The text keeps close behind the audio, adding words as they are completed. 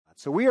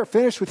So we are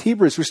finished with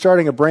Hebrews. We're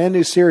starting a brand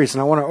new series, and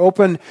I want to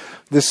open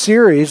the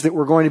series that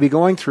we're going to be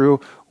going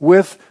through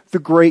with the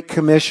Great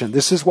Commission.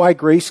 This is why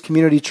Grace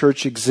Community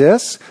Church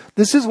exists.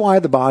 This is why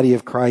the body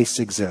of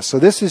Christ exists. So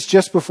this is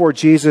just before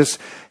Jesus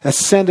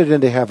ascended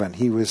into heaven.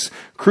 He was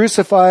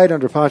crucified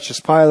under Pontius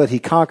Pilate. He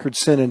conquered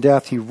sin and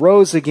death. He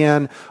rose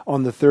again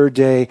on the third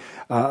day,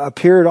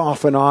 appeared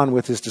off and on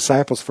with his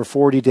disciples for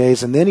 40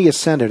 days, and then he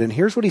ascended. And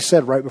here's what he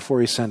said right before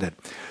he ascended.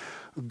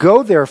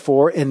 Go,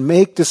 therefore, and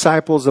make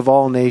disciples of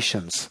all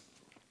nations,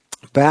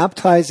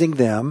 baptizing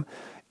them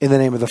in the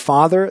name of the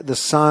Father, the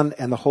Son,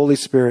 and the Holy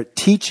Spirit,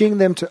 teaching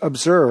them to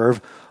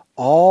observe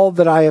all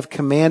that I have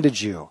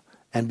commanded you.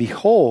 And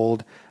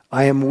behold,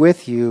 I am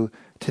with you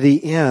to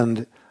the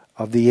end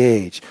of the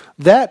age.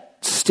 That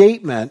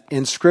statement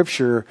in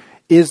Scripture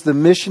is the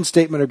mission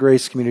statement of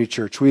Grace Community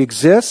Church. We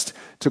exist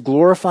to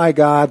glorify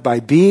God by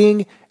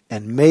being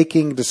and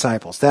making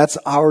disciples. That's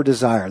our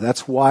desire.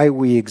 That's why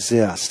we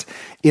exist.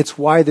 It's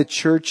why the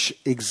church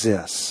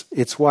exists.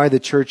 It's why the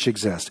church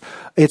exists.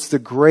 It's the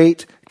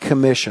Great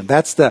Commission.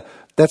 That's the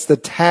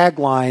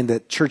tagline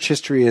that church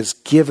history has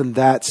given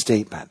that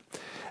statement.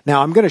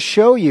 Now, I'm going to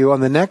show you on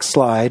the next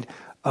slide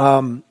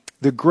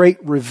the Great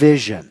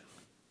Revision.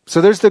 So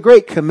there's the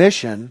Great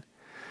Commission.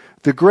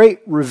 The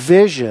Great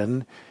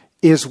Revision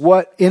is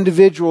what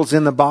individuals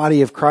in the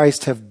body of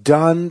Christ have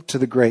done to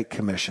the Great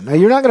Commission. Now,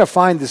 you're not going to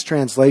find this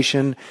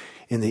translation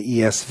in the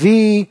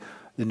ESV,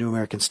 the New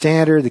American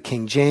Standard, the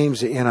King James,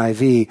 the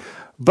NIV.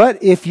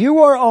 But if you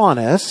are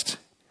honest,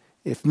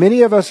 if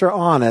many of us are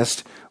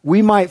honest,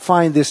 we might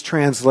find this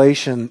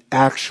translation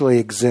actually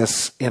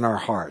exists in our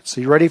hearts.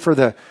 So you ready for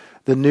the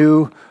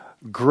new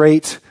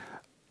Great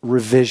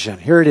Revision?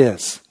 Here it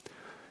is.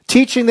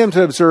 Teaching them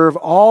to observe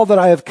all that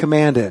I have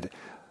commanded.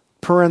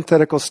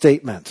 Parenthetical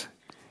statement.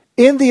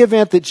 In the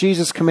event that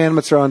Jesus'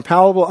 commandments are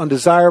unpalatable,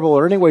 undesirable,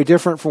 or any way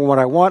different from what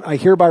I want, I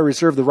hereby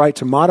reserve the right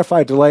to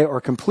modify, delay, or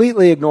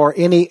completely ignore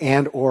any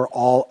and or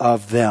all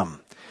of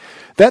them.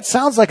 That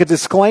sounds like a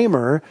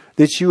disclaimer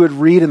that you would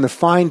read in the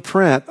fine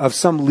print of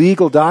some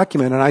legal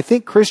document, and I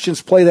think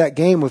Christians play that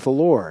game with the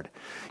Lord.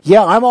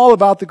 Yeah, I'm all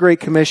about the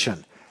Great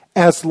Commission,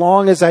 as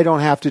long as I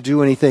don't have to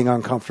do anything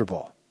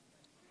uncomfortable.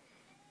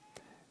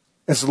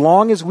 As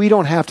long as we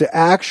don't have to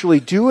actually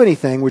do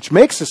anything which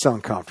makes us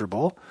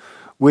uncomfortable,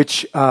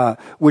 which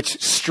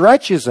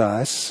stretches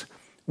us,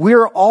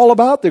 we're all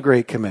about the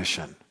Great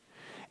Commission.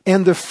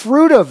 And the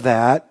fruit of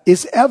that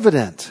is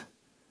evident.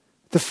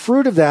 The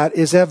fruit of that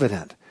is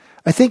evident.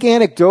 I think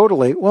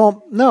anecdotally,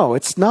 well, no,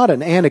 it's not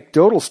an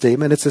anecdotal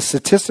statement. It's a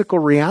statistical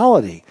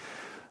reality.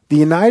 The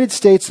United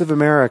States of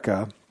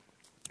America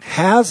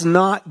has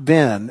not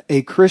been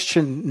a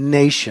Christian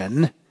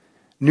nation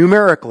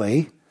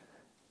numerically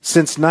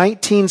since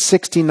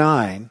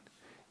 1969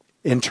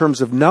 in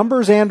terms of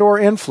numbers and or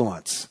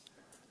influence.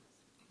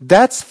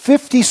 That's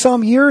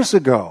 50-some years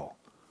ago.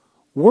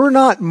 We're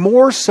not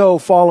more so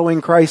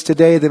following Christ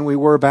today than we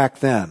were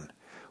back then.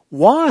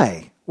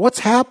 Why?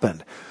 What's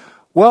happened?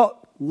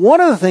 Well, one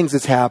of the things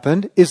that's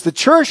happened is the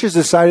church has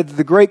decided that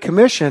the Great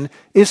Commission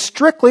is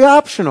strictly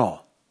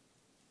optional.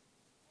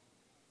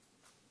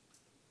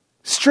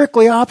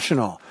 Strictly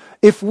optional.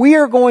 If we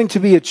are going to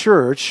be a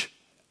church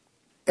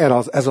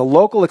as a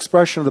local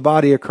expression of the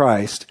body of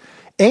Christ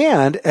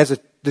and as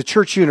the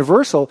church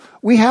universal,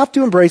 we have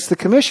to embrace the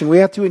commission. We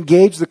have to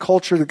engage the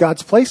culture that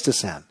God's placed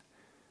us in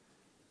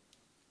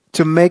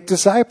to make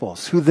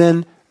disciples, who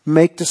then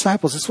make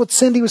disciples. That's what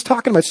Cindy was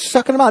talking about. She's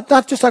talking about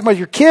not just talking about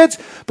your kids,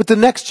 but the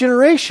next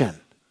generation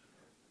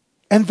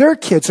and their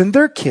kids and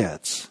their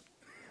kids.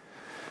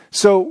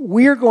 So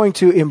we're going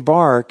to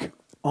embark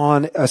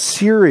on a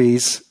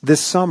series this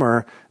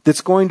summer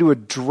that's going to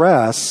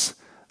address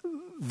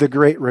the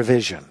Great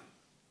Revision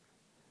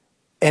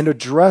and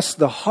address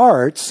the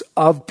hearts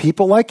of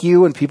people like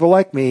you and people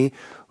like me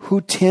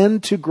who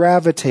tend to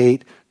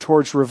gravitate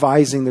towards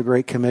revising the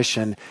Great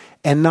Commission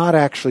and not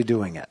actually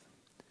doing it.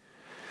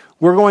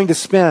 We're going to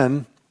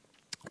spend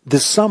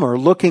this summer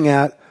looking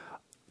at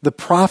the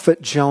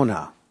prophet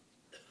Jonah,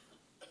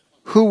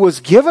 who was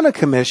given a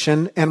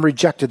commission and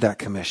rejected that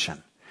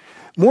commission.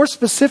 More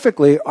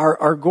specifically,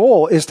 our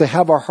goal is to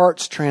have our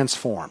hearts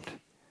transformed.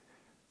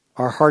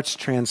 Our hearts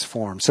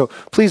transformed. So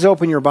please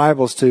open your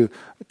Bibles to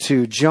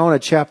Jonah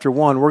chapter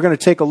 1. We're going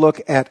to take a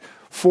look at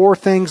 4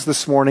 things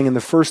this morning in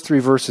the first 3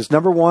 verses.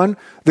 Number 1,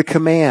 the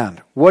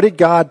command. What did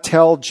God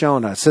tell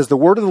Jonah? It says the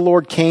word of the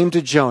Lord came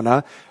to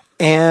Jonah,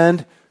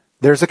 and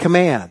there's a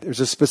command. There's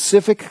a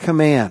specific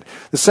command.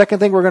 The second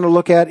thing we're going to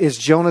look at is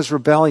Jonah's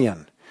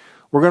rebellion.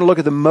 We're going to look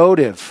at the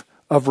motive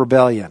of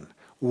rebellion.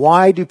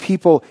 Why do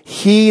people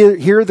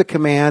hear the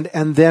command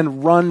and then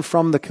run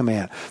from the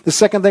command? The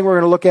second thing we're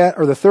going to look at,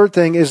 or the third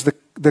thing, is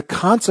the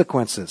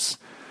consequences.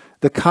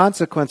 The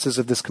consequences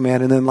of this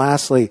command. And then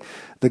lastly,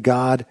 the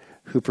God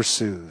who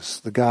pursues.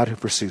 The God who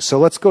pursues. So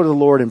let's go to the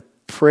Lord in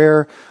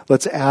prayer.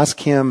 Let's ask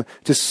Him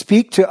to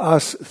speak to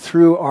us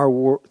through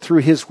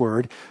His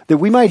word, that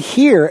we might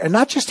hear, and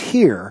not just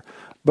hear,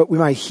 but we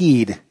might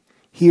heed.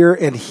 Hear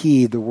and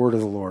heed the word of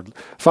the Lord.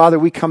 Father,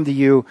 we come to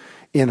you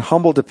in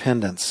humble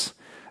dependence.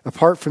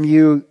 Apart from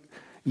you,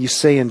 you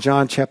say in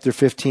John chapter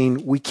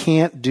 15, we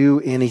can't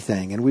do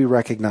anything, and we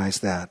recognize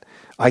that.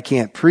 I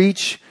can't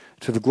preach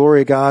to the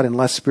glory of God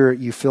unless, Spirit,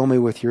 you fill me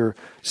with your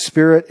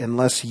Spirit,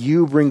 unless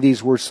you bring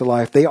these words to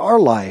life. They are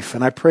life,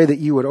 and I pray that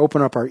you would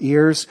open up our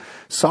ears,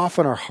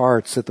 soften our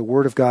hearts, that the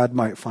Word of God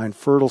might find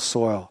fertile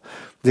soil,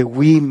 that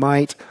we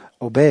might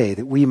obey,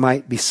 that we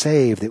might be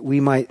saved, that we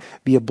might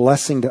be a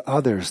blessing to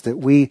others, that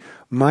we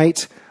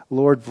might,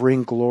 Lord,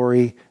 bring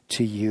glory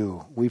to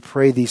you. We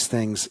pray these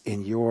things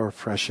in your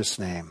precious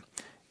name.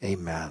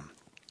 Amen.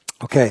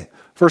 Okay,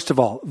 first of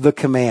all, the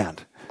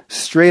command.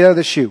 Straight out of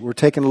the chute. We're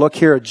taking a look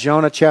here at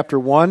Jonah chapter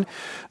 1.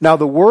 Now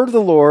the word of the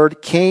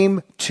Lord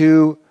came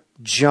to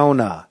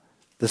Jonah,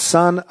 the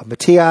son of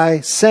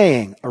Amittai,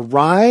 saying,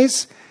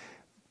 Arise,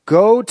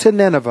 go to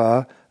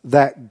Nineveh,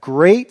 that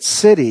great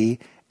city,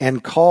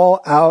 and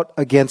call out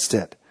against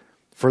it,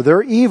 for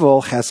their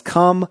evil has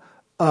come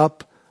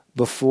up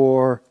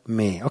before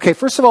me. Okay,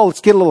 first of all,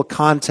 let's get a little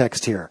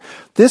context here.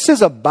 This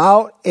is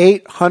about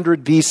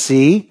 800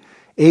 BC.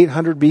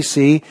 800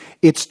 BC.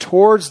 It's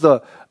towards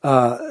the,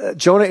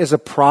 Jonah is a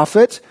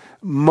prophet,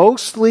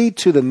 mostly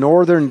to the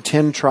northern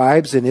 10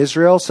 tribes in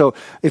Israel. So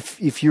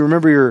if you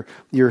remember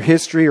your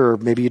history, or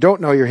maybe you don't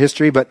know your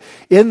history, but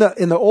in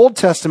the Old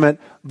Testament,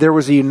 there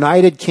was a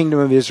united kingdom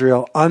of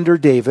Israel under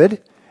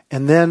David,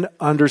 and then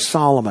under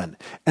Solomon.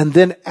 And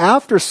then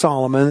after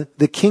Solomon,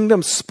 the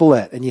kingdom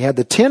split. And you had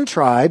the 10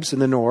 tribes in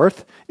the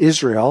north,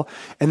 Israel,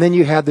 and then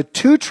you had the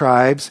 2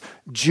 tribes,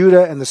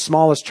 Judah and the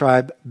smallest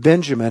tribe,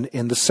 Benjamin,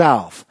 in the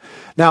south.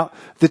 Now,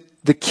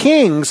 the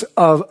kings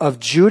of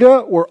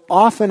Judah were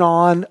off and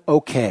on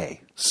okay.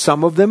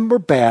 Some of them were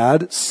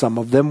bad, some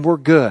of them were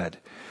good.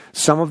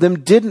 Some of them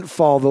didn't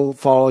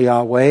follow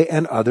Yahweh,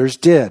 and others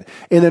did.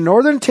 In the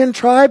northern 10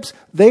 tribes,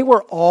 they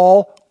were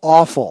all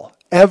awful.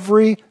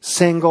 Every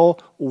single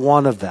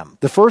one of them.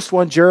 The first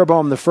one,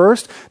 Jeroboam the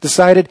first,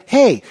 decided,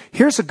 hey,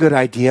 here's a good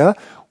idea.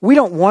 We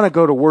don't want to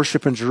go to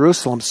worship in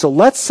Jerusalem, so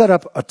let's set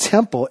up a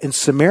temple in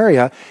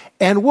Samaria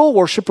and we'll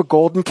worship a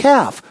golden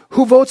calf.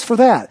 Who votes for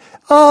that?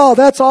 Oh,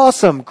 that's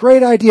awesome.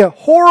 Great idea.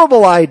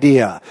 Horrible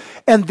idea.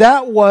 And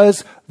that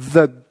was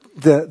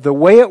the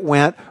way it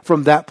went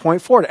from that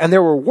point forward. And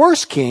there were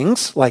worse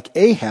kings like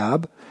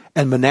Ahab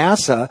and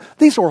Manasseh.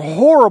 These were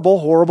horrible,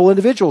 horrible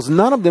individuals.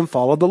 None of them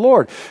followed the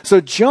Lord. So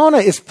Jonah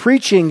is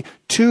preaching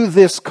to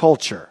this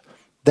culture.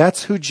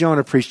 That's who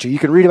Jonah preached to. You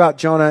can read about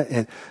Jonah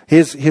and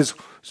his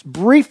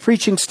brief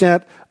preaching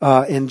stint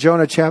in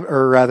Jonah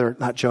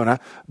not Jonah,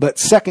 but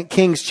 2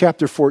 Kings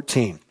chapter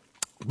 14.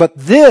 But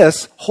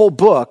this whole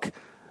book,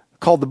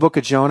 called the book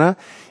of Jonah,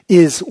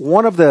 is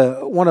one of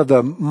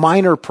the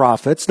minor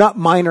prophets, not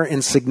minor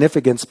in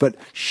significance, but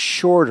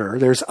shorter.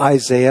 There's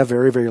Isaiah,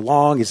 very, very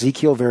long,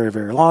 Ezekiel, very,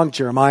 very long,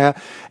 Jeremiah,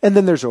 and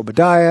then there's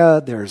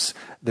Obadiah, there's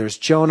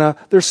Jonah,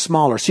 there's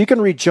smaller. So you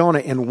can read Jonah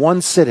in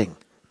one sitting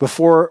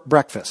before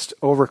breakfast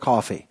over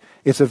coffee.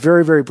 It's a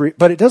very, very brief,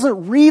 but it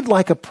doesn't read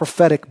like a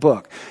prophetic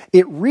book.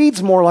 It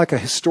reads more like a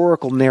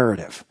historical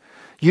narrative.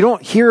 You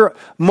don't hear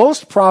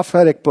most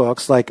prophetic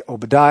books like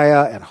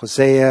Obadiah and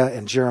Hosea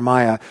and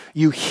Jeremiah.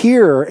 You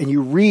hear and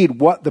you read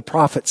what the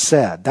prophet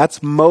said.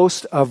 That's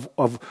most of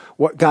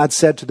what God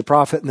said to the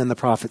prophet, and then the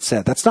prophet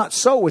said. That's not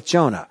so with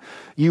Jonah.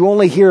 You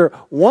only hear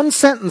one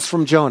sentence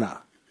from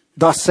Jonah.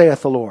 Thus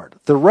saith the Lord.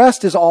 The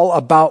rest is all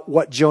about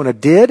what Jonah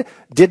did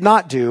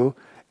not do,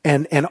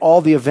 and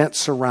all the events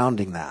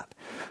surrounding that.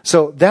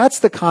 So that's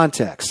the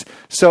context.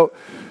 So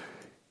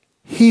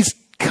he's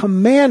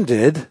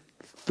commanded.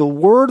 The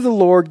word of the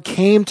Lord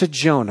came to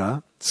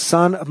Jonah,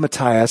 son of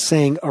Amittai,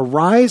 saying,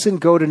 Arise and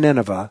go to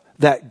Nineveh,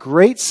 that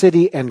great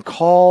city, and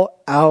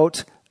call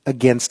out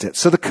against it.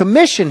 So the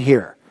commission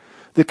here,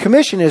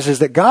 is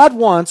that God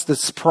wants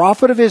this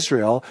prophet of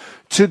Israel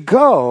to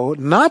go,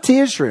 not to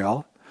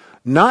Israel,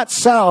 not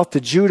south to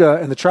Judah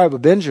and the tribe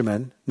of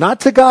Benjamin, not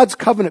to God's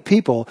covenant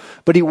people,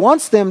 but he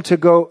wants him to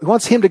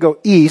go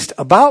east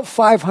about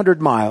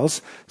 500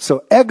 miles.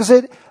 So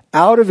exit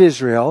out of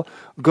Israel,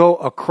 go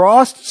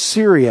across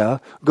Syria,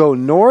 go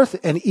north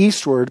and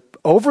eastward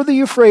over the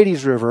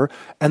Euphrates River,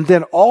 and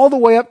then all the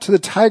way up to the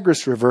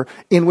Tigris River,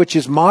 in which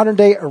is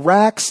modern-day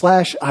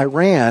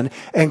Iraq/Iran,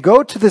 and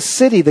go to the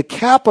city, the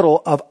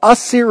capital of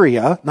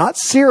Assyria, not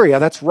Syria,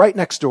 that's right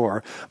next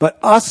door, but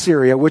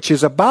Assyria, which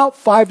is about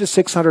 500 to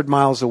 600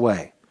 miles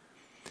away.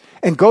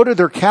 And go to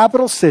their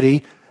capital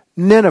city,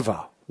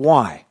 Nineveh.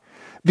 Why?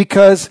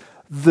 Because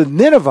the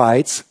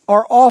Ninevites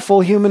are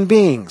awful human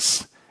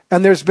beings.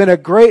 And there's been a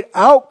great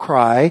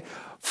outcry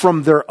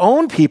from their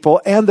own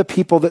people and the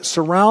people that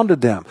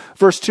surrounded them.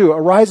 Verse 2,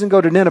 Arise and go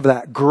to Nineveh,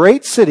 that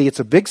great city, it's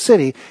a big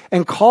city,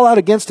 and call out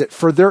against it,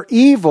 for their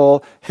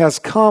evil has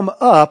come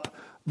up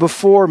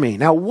before me.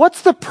 Now,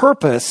 what's the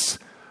purpose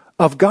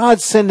of God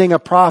sending a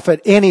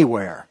prophet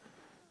anywhere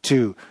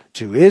to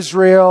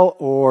Israel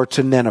or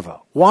to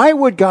Nineveh?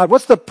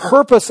 What's the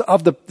purpose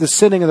of the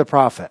sending of the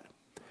prophet?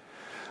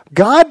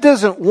 God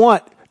doesn't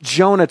want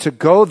Jonah to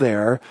go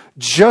there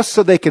just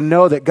so they can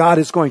know that God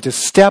is going to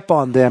step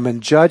on them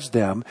and judge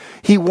them.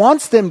 He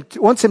wants him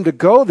to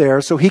go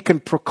there so he can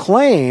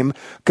proclaim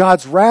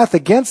God's wrath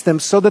against them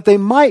so that they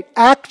might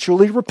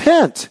actually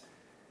repent.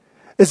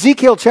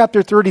 Ezekiel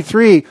chapter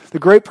 33, the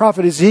great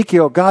prophet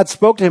Ezekiel, God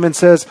spoke to him and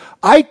says,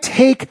 I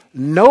take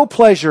no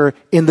pleasure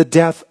in the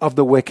death of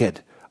the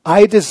wicked.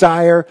 I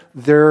desire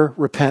their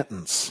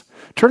repentance.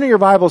 Turning your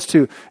Bibles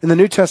in the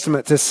New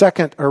Testament to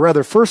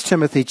 1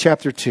 Timothy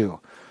chapter 2.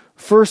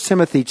 1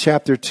 Timothy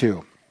chapter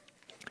 2.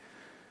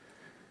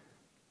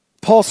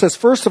 Paul says,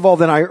 first of all,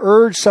 then I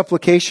urge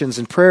supplications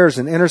and prayers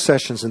and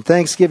intercessions and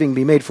thanksgiving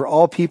be made for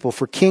all people,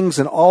 for kings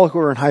and all who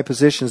are in high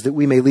positions, that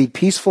we may lead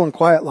peaceful and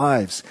quiet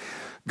lives,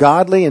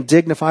 godly and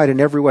dignified in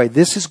every way.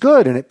 This is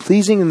good and it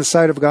pleasing in the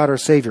sight of God our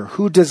Savior,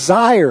 who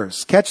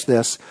desires, catch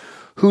this,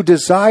 who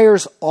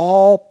desires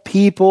all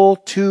people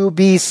to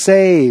be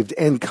saved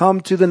and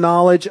come to the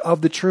knowledge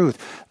of the truth.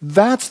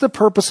 That's the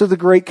purpose of the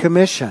Great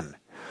Commission.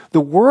 The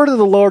word of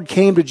the Lord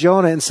came to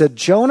Jonah and said,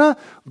 Jonah,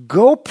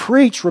 go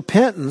preach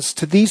repentance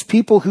to these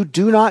people who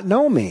do not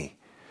know me.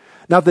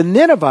 Now, the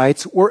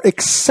Ninevites were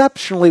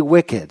exceptionally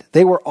wicked.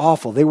 They were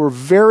awful. They were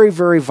very,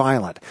 very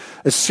violent.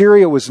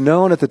 Assyria was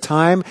known at the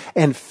time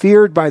and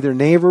feared by their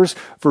neighbors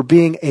for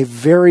being a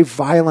very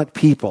violent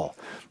people.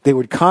 They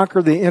would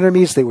conquer the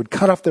enemies. They would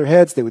cut off their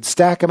heads. They would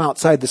stack them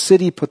outside the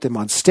city, put them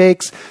on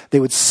stakes. They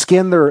would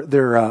skin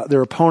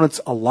their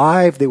opponents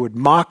alive. They would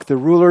mock the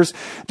rulers,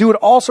 do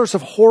all sorts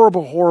of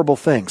horrible, horrible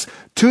things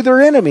to their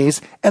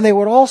enemies. And they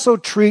would also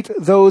treat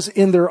those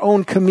in their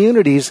own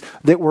communities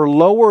that were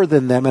lower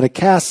than them in a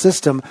caste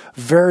system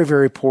very,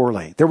 very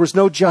poorly. There was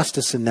no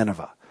justice in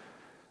Nineveh,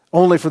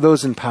 only for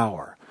those in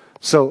power.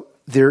 So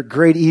their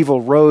great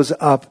evil rose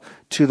up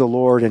to the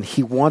Lord, and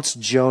he wants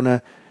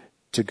Jonah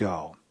to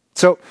go.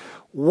 So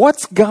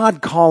what's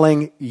God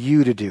calling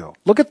you to do?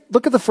 Look at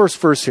the first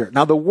verse here.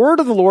 Now the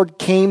word of the Lord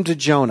came to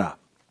Jonah.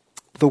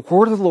 The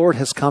word of the Lord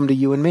has come to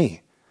you and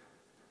me.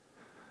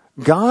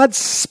 God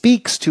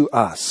speaks to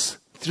us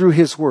through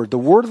his word. The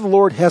word of the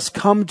Lord has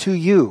come to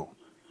you,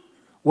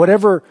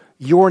 whatever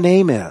your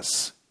name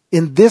is,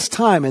 in this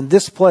time, in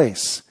this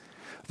place.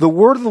 The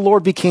word of the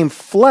Lord became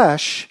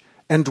flesh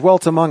and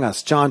dwelt among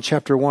us. John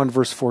chapter 1,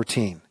 verse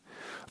 14.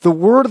 The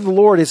word of the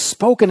Lord is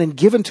spoken and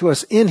given to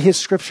us in his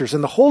scriptures.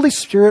 And the Holy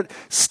Spirit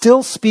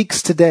still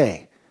speaks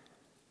today.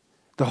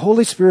 The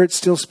Holy Spirit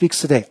still speaks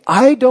today.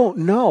 I don't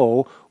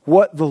know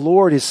what the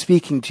Lord is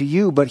speaking to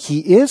you, but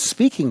he is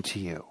speaking to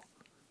you.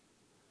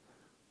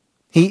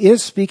 He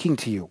is speaking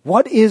to you.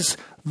 What is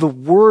the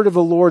word of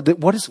the Lord?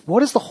 What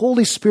is the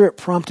Holy Spirit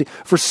prompting?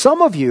 For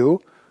some of you,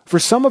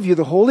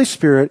 the Holy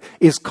Spirit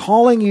is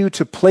calling you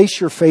to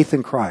place your faith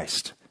in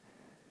Christ.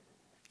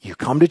 You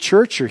come to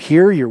church, you're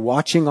here, you're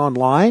watching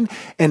online,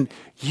 and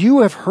you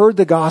have heard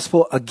the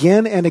gospel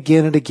again and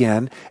again and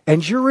again,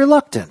 and you're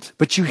reluctant.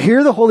 But you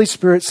hear the Holy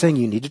Spirit saying,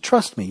 you need to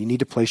trust me. You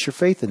need to place your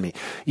faith in me.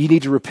 You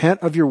need to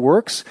repent of your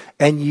works,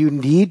 and you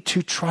need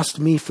to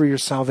trust me for your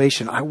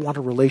salvation. I want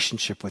a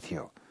relationship with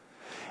you.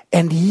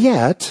 And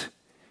yet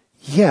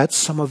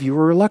some of you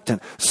are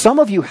reluctant. Some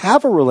of you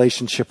have a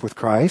relationship with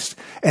Christ,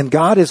 and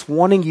God is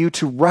wanting you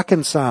to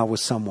reconcile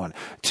with someone,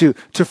 to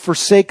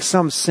forsake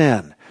some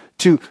sin,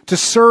 to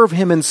serve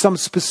him in some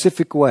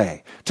specific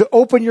way, to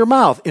open your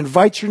mouth,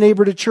 invite your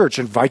neighbor to church,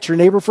 invite your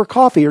neighbor for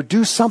coffee, or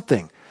do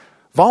something.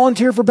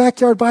 Volunteer for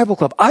Backyard Bible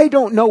Club. I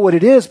don't know what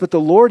it is, but the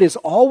Lord is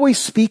always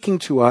speaking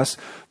to us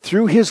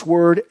through his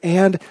word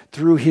and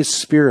through his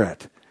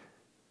Spirit.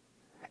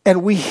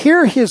 And we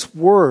hear his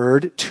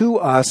word to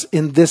us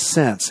in this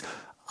sense.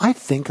 I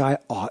think I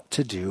ought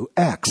to do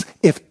X.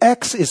 If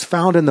X is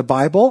found in the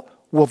Bible,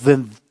 well,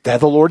 then the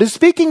Lord is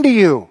speaking to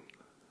you.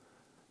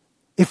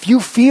 If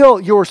you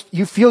feel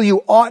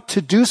you ought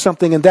to do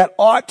something, and that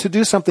ought to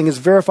do something is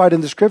verified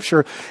in the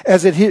scripture,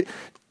 as in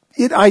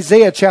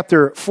Isaiah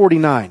chapter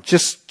 49,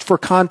 just for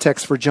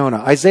context for Jonah.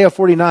 Isaiah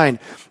 49,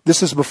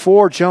 this is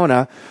before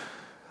Jonah.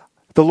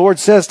 The Lord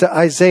says to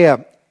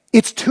Isaiah,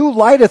 it's too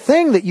light a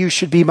thing that you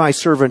should be my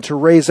servant to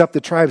raise up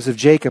the tribes of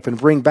Jacob and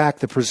bring back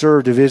the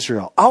preserved of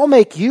Israel. I'll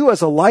make you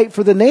as a light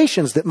for the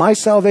nations, that my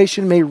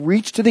salvation may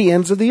reach to the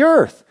ends of the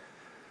earth.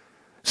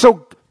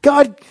 So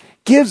God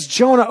gives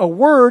Jonah a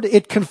word.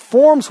 It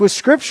conforms with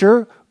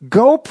scripture.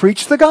 Go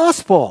preach the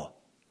gospel.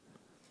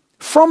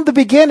 From the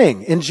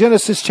beginning, in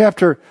Genesis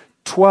chapter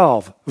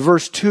 12,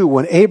 verse 2,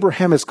 when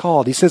Abraham is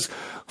called, he says,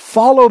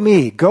 follow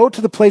me, go to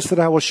the place that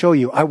I will show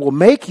you. I will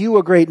make you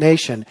a great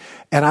nation,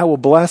 and I will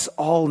bless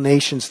all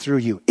nations through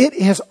you. It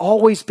has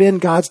always been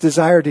God's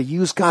desire to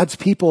use God's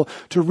people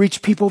to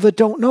reach people that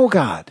don't know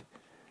God,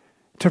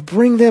 to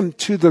bring them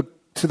to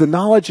the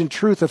knowledge and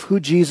truth of who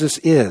Jesus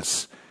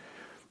is.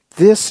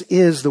 This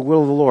is the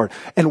will of the Lord.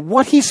 And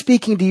what he's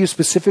speaking to you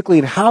specifically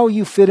and how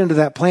you fit into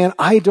that plan,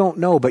 I don't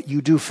know, but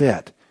you do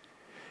fit.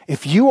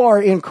 If you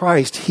are in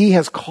Christ, he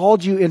has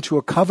called you into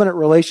a covenant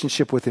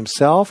relationship with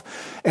himself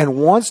and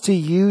wants to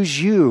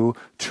use you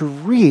to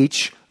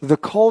reach the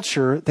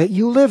culture that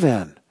you live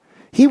in.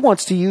 He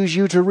wants to use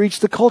you to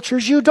reach the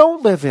cultures you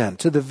don't live in,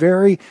 to the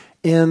very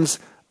ends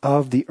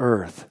of the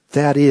earth.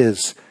 That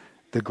is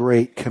the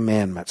great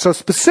commandment. So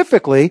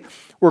specifically,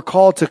 we're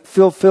called to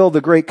fulfill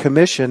the Great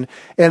Commission,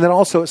 and then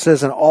also it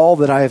says, in all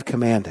that I have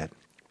commanded.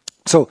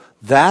 So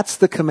that's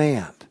the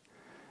command.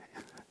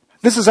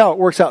 This is how it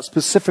works out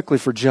specifically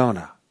for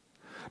Jonah.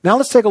 Now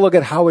let's take a look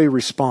at how he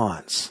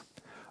responds.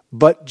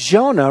 But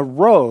Jonah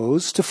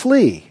rose to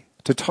flee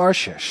to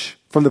Tarshish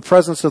from the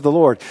presence of the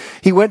Lord.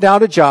 He went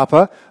down to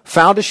Joppa,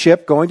 found a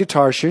ship going to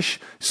Tarshish,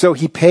 so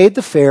he paid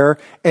the fare,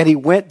 and he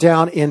went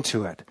down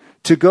into it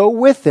to go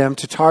with them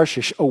to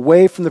Tarshish,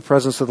 away from the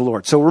presence of the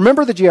Lord. So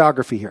remember the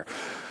geography here.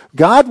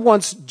 God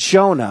wants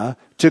Jonah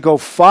to go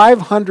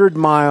 500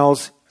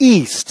 miles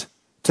east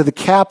to the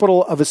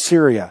capital of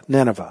Assyria,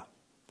 Nineveh.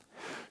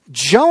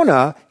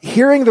 Jonah,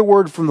 hearing the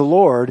word from the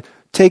Lord,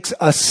 takes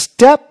a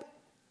step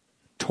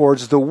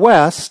towards the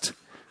west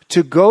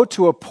to go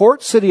to a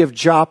port city of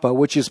Joppa,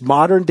 which is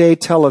modern-day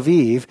Tel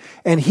Aviv,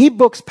 and he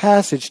books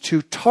passage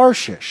to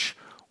Tarshish.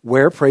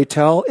 Where, pray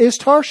tell, is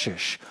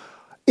Tarshish?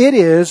 It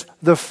is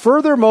the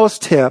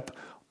furthermost tip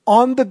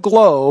on the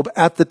globe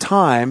at the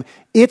time.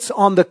 It's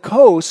on the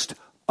coast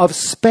of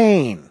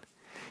Spain.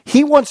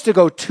 He wants to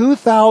go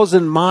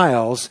 2,000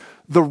 miles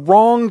the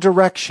wrong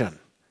direction.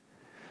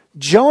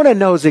 Jonah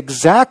knows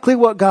exactly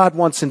what God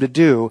wants him to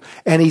do,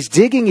 and he's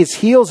digging his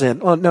heels in.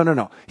 Oh,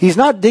 no. He's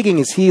not digging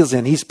his heels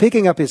in. He's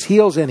picking up his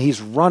heels and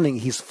he's running.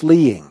 He's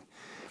fleeing.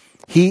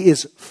 He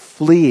is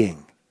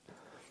fleeing.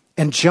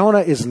 And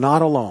Jonah is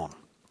not alone.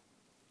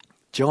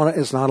 Jonah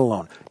is not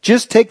alone.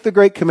 Just take the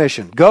Great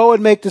Commission. Go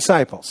and make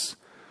disciples.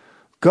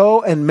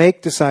 Go and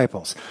make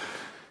disciples.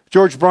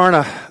 George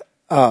Barna,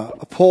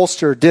 a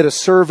pollster, did a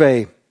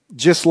survey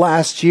just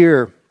last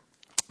year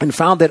and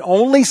found that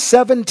only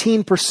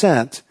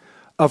 17%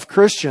 of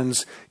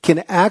Christians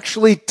can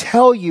actually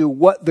tell you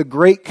what the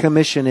Great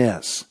Commission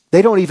is.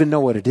 They don't even know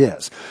what it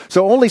is.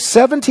 So only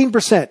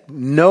 17%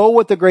 know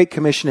what the Great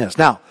Commission is.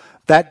 Now,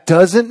 that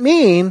doesn't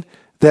mean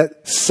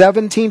that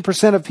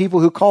 17% of people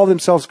who call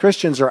themselves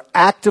Christians are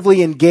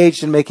actively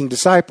engaged in making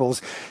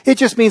disciples. It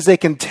just means they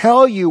can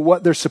tell you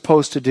what they're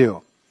supposed to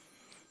do.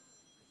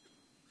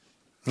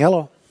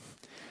 Hello.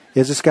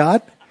 Is this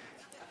God?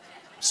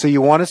 So you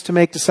want us to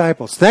make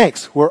disciples?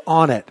 Thanks. We're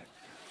on it.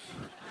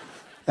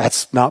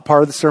 That's not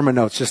part of the sermon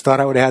notes. Just thought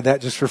I would add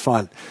that just for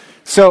fun.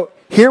 So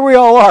here we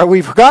all are.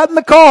 We've gotten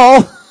the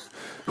call.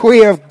 We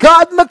have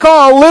gotten the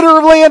call,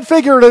 literally and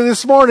figuratively,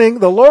 this morning.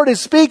 The Lord is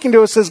speaking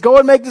to us, says, go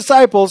and make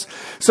disciples.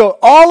 So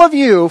all of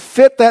you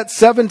fit that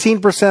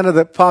 17% of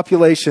the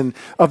population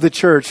of the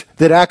church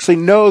that actually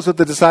knows what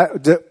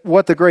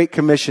the Great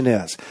Commission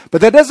is.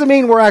 But that doesn't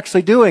mean we're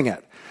actually doing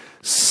it.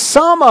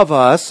 Some of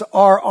us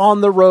are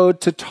on the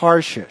road to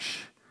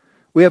Tarshish.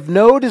 We have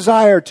no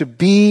desire to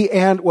be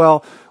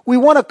we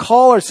want to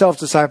call ourselves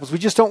disciples. We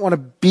just don't want to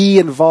be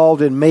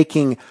involved in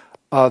making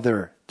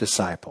other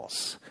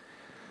disciples.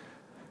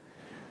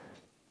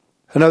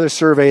 Another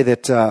survey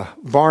that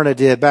Barna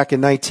did back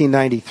in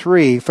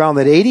 1993 found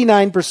that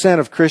 89%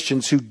 of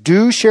Christians who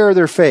do share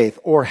their faith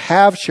or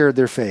have shared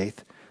their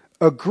faith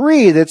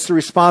agree that it's the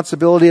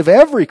responsibility of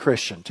every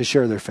Christian to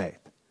share their faith.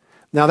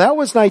 Now, that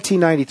was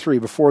 1993,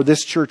 before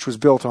this church was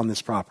built on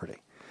this property.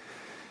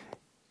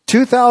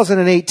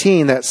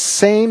 2018, that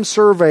same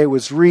survey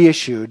was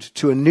reissued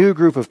to a new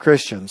group of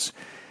Christians.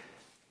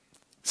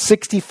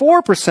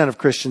 64% of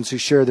Christians who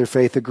share their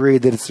faith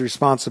agreed that it's the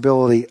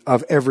responsibility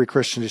of every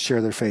Christian to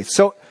share their faith.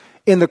 So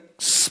in the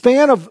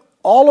span of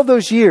all of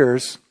those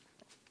years,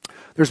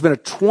 there's been a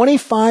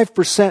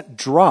 25%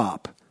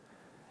 drop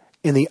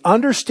in the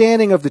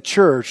understanding of the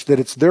church that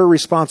it's their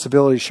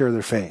responsibility to share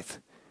their faith.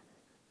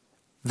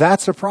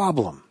 That's a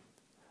problem.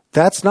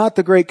 That's not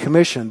the Great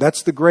Commission.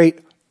 That's the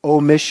Great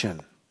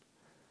Omission.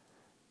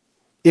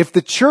 If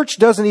the church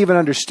doesn't even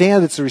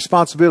understand it's the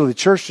responsibility of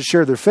the church to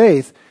share their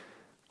faith,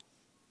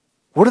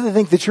 what do they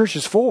think the church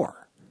is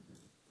for?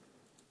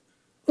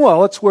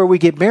 Well, it's where we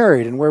get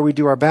married and where we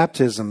do our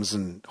baptisms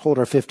and hold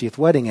our 50th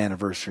wedding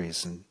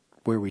anniversaries and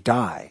where we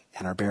die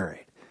and are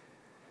buried.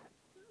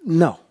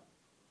 No.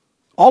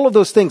 All of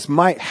those things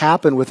might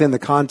happen within the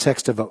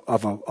context of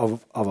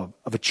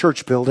a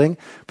church building,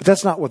 but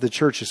that's not what the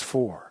church is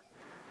for.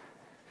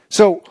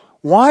 So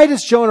why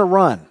does Jonah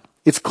run?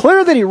 It's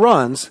clear that he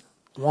runs.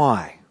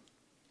 Why?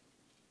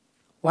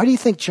 Why do you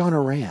think Jonah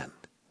ran?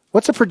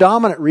 What's a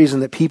predominant reason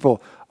that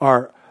people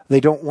they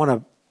don't want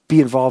to be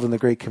involved in the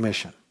Great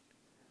Commission?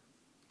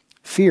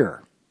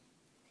 Fear.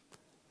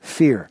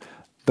 Fear.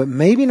 But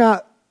maybe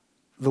not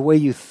the way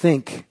you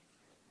think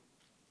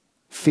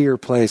fear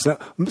plays. Now,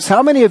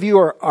 how many of you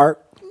are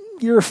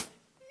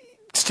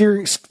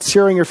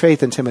sharing your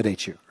faith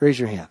intimidates you? Raise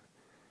your hand.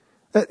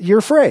 You're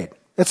afraid.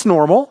 That's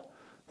normal.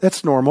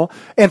 That's normal.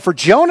 And for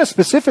Jonah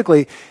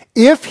specifically,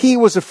 if he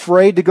was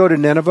afraid to go to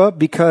Nineveh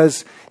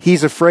because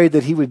he's afraid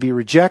that he would be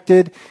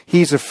rejected,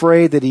 he's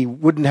afraid that he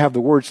wouldn't have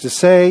the words to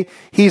say,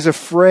 he's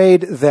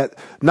afraid that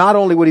not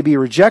only would he be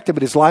rejected,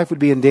 but his life would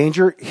be in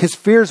danger, his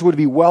fears would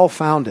be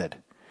well-founded.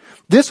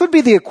 This would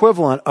be the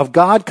equivalent of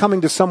God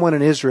coming to someone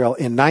in Israel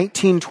in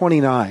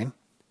 1929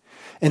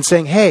 and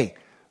saying, hey,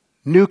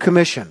 new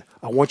commission.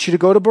 I want you to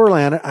go to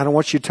Berlin, and I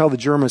want you to tell the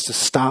Germans to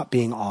stop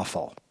being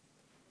awful.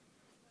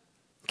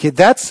 Okay,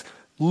 that's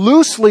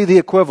loosely the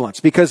equivalence,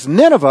 because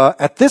Nineveh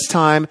at this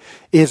time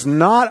is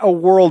not a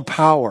world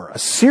power.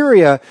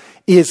 Assyria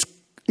is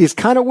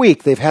kind of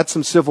weak. They've had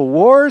some civil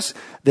wars.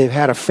 They've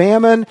had a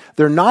famine.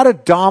 They're not a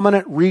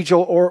dominant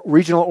regional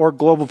or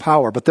global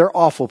power, but they're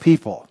awful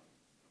people.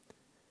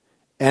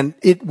 And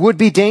it would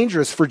be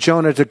dangerous for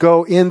Jonah to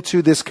go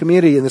into this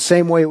community in the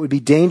same way it would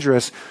be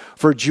dangerous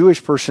for a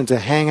Jewish person to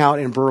hang out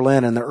in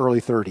Berlin in the early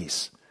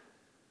 30s.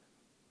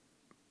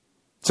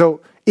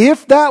 So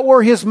if that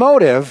were his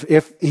motive,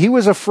 if he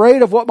was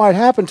afraid of what might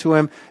happen to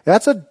him,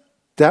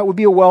 that would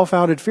be a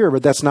well-founded fear,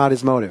 but that's not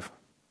his motive.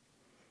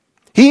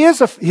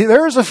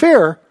 There is a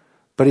fear,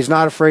 but he's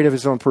not afraid of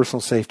his own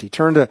personal safety.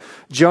 Turn to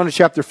Jonah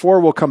chapter 4.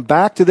 We'll come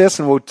back to this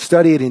and we'll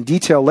study it in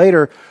detail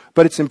later,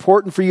 but it's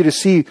important for you to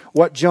see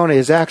what Jonah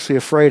is actually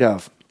afraid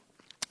of.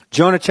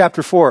 Jonah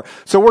chapter 4.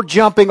 So we're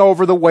jumping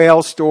over the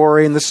whale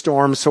story and the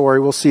storm story.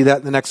 We'll see that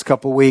in the next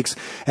couple of weeks.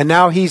 And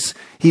now he's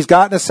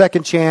gotten a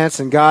second chance,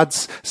 and God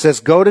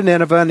says, go to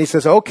Nineveh. And he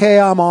says, okay,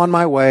 I'm on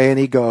my way. And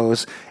he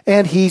goes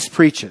and he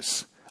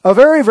preaches a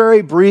very,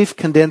 very brief,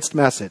 condensed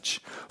message.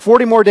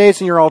 40 more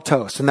days and you're all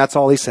toast. And that's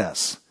all he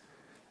says.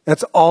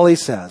 That's all he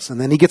says. And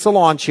then he gets a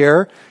lawn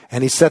chair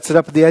and he sets it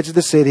up at the edge of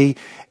the city,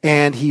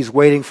 and he's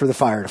waiting for the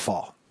fire to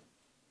fall.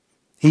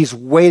 He's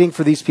waiting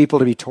for these people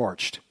to be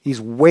torched.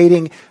 He's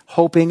waiting,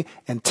 hoping,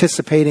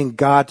 anticipating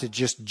God to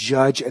just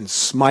judge and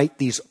smite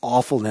these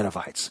awful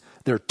Ninevites.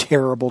 They're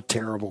terrible,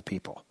 terrible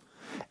people.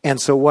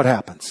 And so what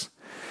happens?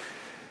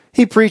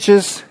 He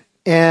preaches,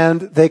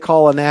 and they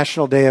call a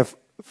national day of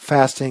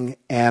fasting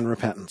and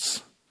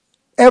repentance.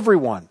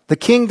 Everyone. The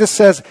king just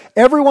says,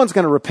 everyone's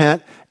going to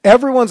repent.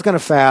 Everyone's going to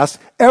fast.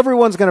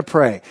 Everyone's going to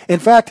pray. In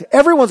fact,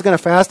 everyone's going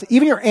to fast.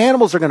 Even your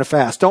animals are going to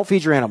fast. Don't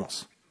feed your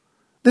animals.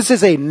 This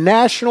is a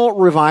national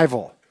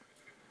revival.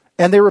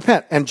 And they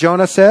repent. And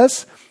Jonah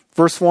says,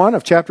 verse 1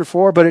 of chapter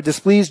 4, but it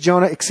displeased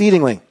Jonah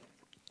exceedingly.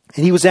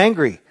 And he was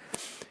angry.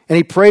 And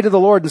he prayed to the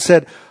Lord and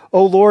said,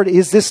 O Lord,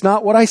 is this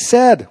not what I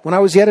said when I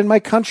was yet in my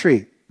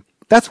country?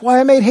 That's why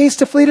I made haste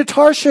to flee to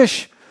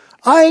Tarshish.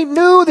 I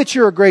knew that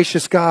you're a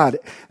gracious God.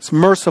 It's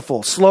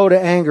merciful, slow to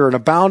anger, and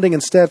abounding in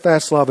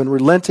steadfast love, and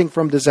relenting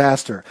from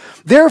disaster.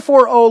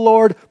 Therefore, O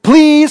Lord,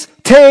 please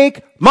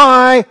take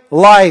my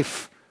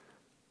life.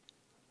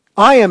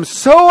 I am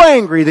so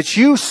angry that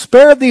you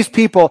spared these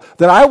people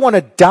that I want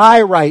to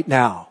die right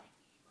now.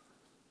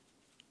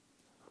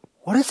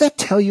 What does that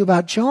tell you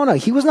about Jonah?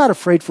 He was not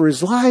afraid for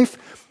his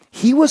life.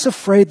 He was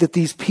afraid that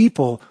these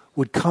people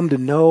would come to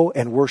know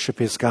and worship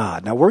his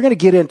God. Now, we're going to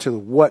get into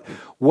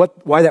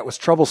why that was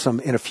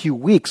troublesome in a few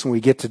weeks when we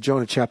get to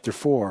Jonah chapter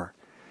 4.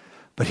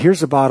 But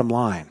here's the bottom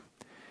line.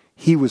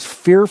 He was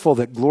fearful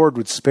that the Lord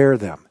would spare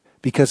them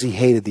because he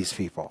hated these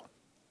people.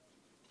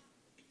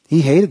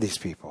 He hated these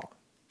people.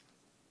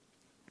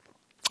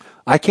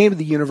 I came to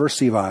the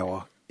University of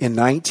Iowa in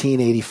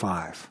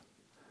 1985.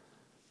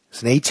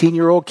 As an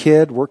 18-year-old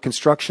kid, worked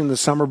construction the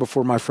summer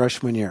before my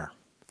freshman year.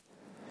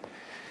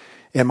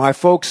 And my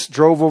folks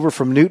drove over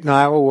from Newton,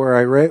 Iowa, where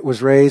I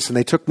was raised, and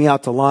they took me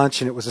out to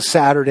lunch, and it was a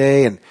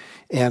Saturday,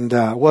 and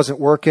I wasn't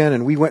working,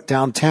 and we went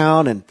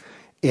downtown,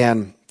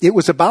 and it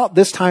was about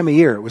this time of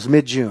year. It was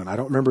mid-June. I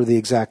don't remember the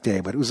exact day,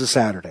 but it was a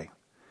Saturday.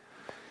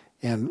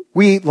 And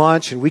we eat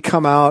lunch, and we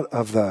come out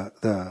of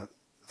the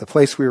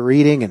place we were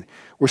eating, and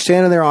we're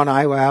standing there on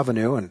Iowa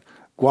Avenue and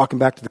walking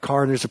back to the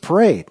car, and there's a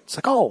parade. It's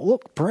like, oh,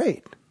 look,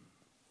 parade.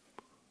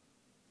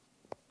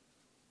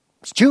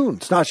 It's June.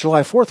 It's not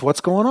July 4th.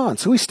 What's going on?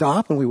 So we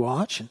stop and we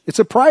watch. It's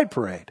a pride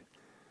parade.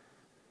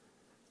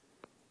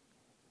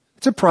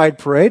 It's a pride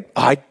parade.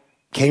 I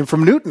came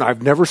from Newton.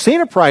 I've never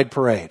seen a pride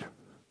parade.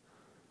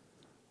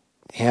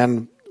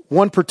 And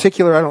one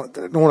particular, I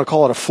don't want to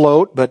call it a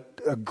float,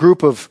 but a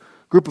group of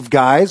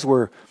guys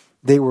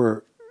they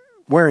were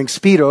wearing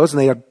Speedos, and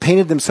they had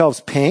painted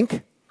themselves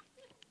pink.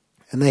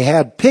 And they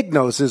had pig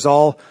noses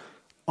all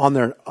on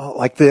their,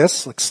 like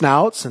this, like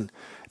snouts. And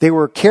they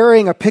were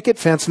carrying a picket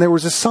fence, and there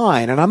was a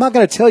sign. And I'm not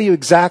going to tell you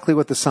exactly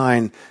what the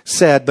sign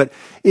said, but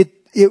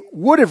it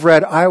would have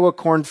read Iowa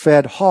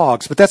corn-fed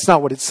hogs, but that's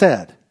not what it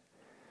said.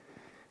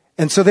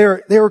 And so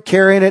they were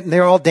carrying it, and they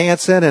were all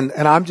dancing, and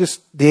I'm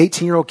just the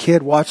 18-year-old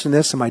kid watching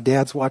this, and my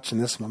dad's watching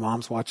this, and my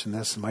mom's watching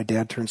this, and my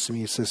dad turns to me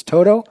and says,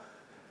 Toto,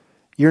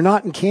 you're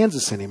not in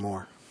Kansas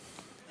anymore.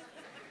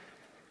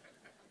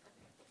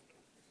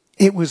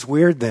 It was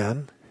weird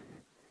then.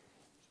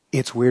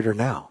 It's weirder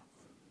now.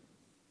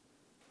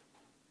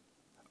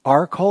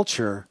 Our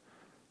culture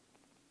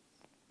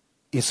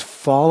is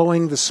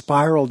following the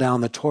spiral down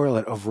the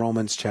toilet of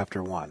Romans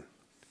chapter 1.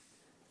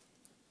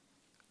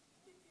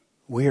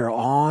 We are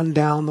on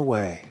down the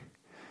way.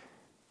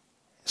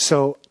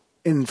 So,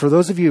 and for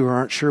those of you who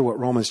aren't sure what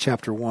Romans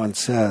chapter 1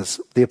 says,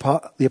 the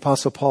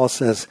Apostle Paul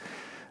says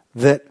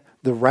that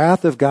the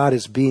wrath of God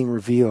is being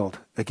revealed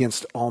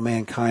against all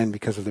mankind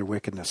because of their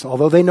wickedness.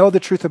 Although they know the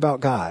truth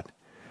about God,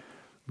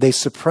 they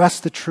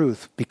suppress the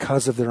truth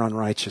because of their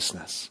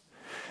unrighteousness.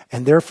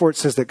 And therefore it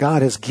says that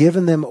God has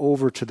given them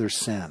over to their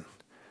sin,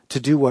 to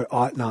do what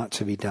ought not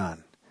to be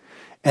done.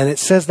 And it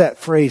says that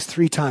phrase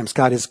 3 times.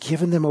 God has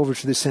given them over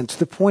to the sin, to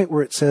the point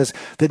where it says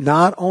that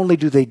not only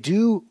do they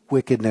do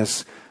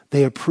wickedness,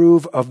 they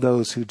approve of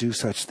those who do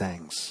such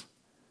things.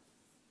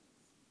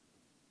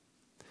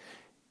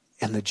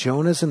 And the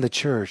Jonahs in the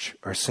church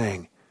are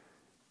saying,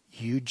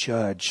 you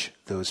judge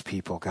those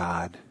people,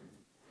 God.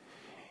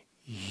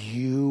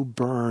 You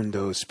burn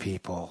those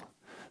people.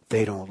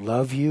 They don't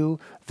love you.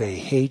 They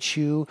hate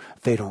you.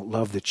 They don't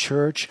love the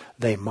church.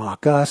 They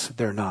mock us.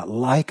 They're not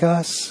like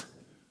us.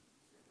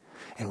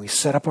 And we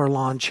set up our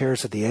lawn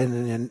chairs at the end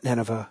of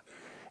Nineveh,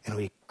 and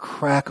we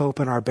crack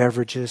open our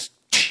beverages,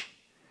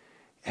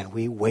 and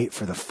we wait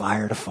for the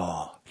fire to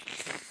fall.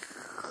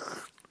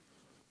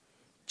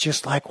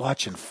 Just like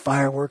watching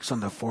fireworks on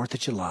the 4th of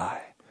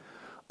July.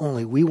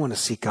 Only we want to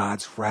see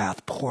God's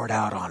wrath poured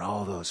out on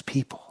all those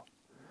people.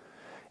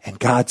 And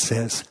God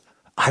says,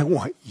 I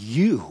want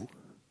you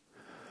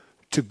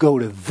to go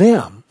to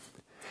them,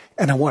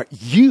 and I want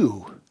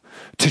you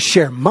to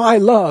share my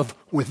love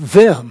with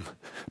them,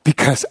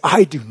 because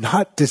I do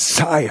not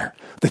desire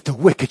that the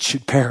wicked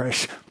should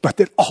perish, but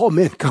that all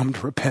men come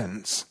to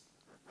repentance.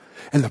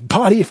 And the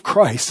body of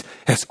Christ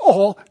has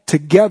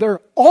altogether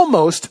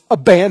almost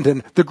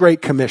abandoned the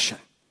Great Commission,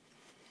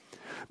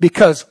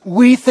 because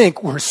we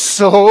think we're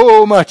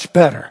so much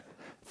better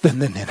than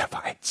the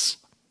Ninevites.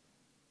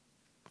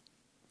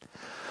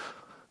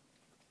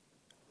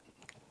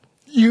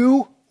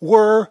 You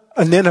were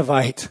a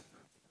Ninevite.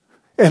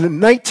 And in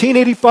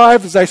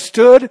 1985, as I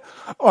stood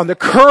on the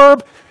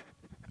curb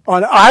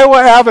on Iowa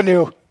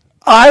Avenue,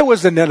 I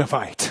was a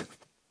Ninevite.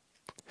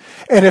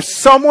 And if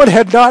someone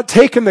had not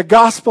taken the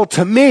gospel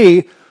to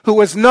me, who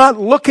was not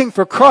looking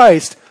for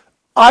Christ,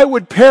 I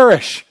would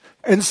perish,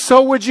 and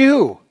so would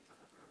you.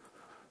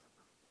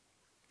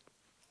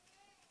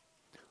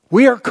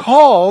 We are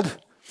called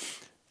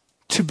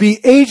to be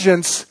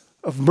agents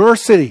of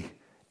mercy,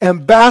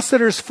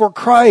 ambassadors for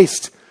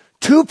Christ,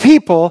 to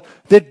people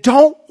that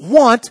don't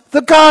want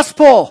the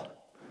gospel.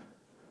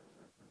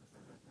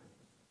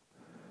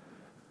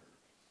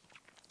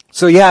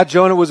 So yeah,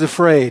 Jonah was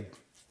afraid.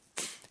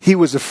 He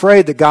was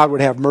afraid that God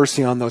would have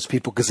mercy on those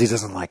people because he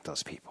doesn't like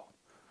those people.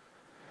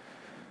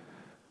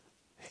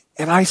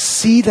 And I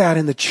see that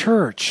in the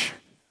church.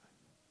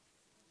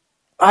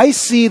 I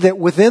see that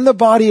within the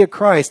body of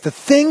Christ, the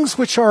things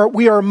which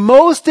we are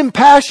most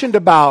impassioned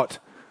about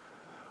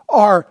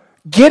are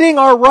getting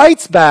our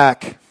rights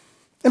back.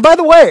 And by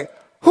the way,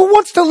 who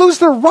wants to lose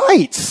their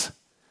rights?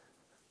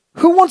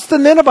 Who wants the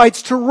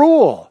Ninevites to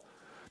rule?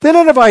 The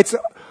Ninevites,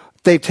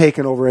 they've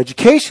taken over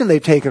education,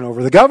 they've taken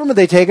over the government,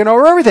 they've taken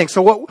over everything.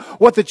 So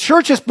what the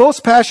church is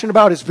most passionate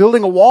about is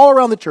building a wall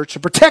around the church to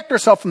protect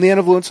ourselves from the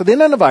influence of the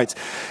Ninevites.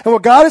 And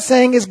what God is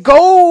saying is,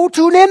 go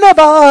to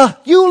Nineveh.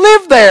 You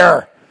live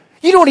there.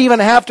 You don't even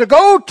have to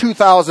go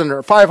 2,000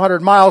 or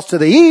 500 miles to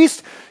the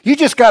east. You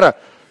just got to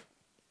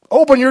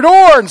open your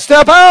door and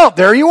step out.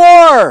 There you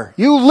are.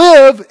 You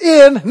live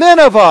in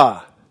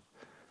Nineveh.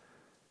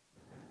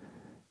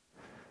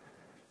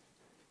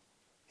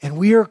 And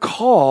we are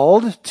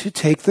called to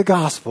take the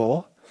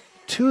gospel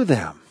to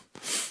them.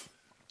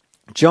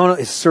 Jonah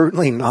is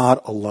certainly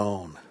not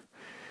alone.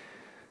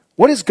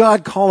 What is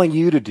God calling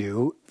you to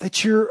do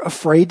that you're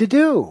afraid to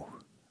do?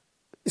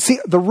 See,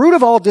 the root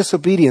of all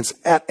disobedience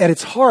at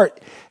its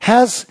heart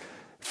has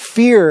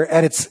fear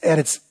at its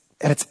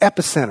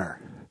epicenter.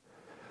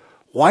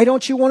 Why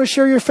don't you want to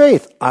share your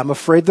faith? I'm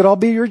afraid that I'll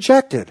be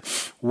rejected.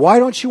 Why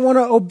don't you want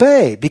to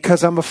obey?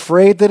 Because I'm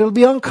afraid that it'll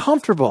be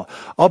uncomfortable.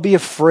 I'll be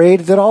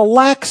afraid that I'll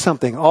lack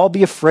something. I'll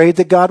be afraid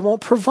that God won't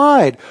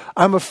provide.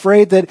 I'm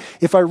afraid that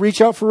if I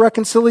reach out for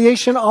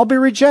reconciliation, I'll be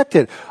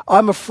rejected.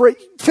 I'm afraid.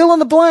 Fill in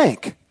the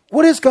blank.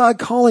 What is God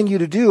calling you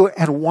to do,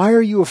 and why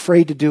are you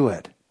afraid to do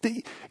it?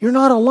 You're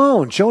not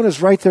alone.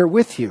 Jonah's right there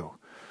with you.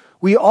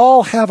 We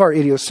all have our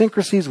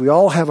idiosyncrasies. We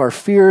all have our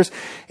fears.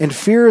 And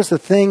fear is the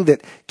thing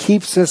that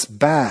keeps us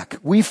back.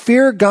 We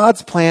fear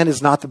God's plan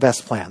is not the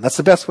best plan. That's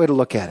the best way to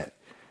look at it.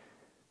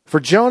 For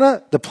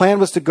Jonah, the plan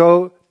was to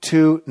go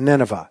to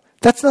Nineveh.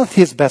 That's not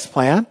his best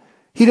plan.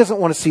 He doesn't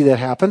want to see that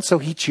happen, so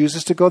he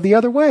chooses to go the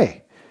other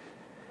way.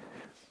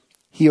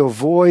 He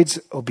avoids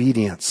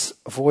obedience.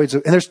 And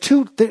there's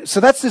so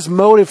that's his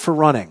motive for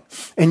running.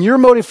 And your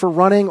motive for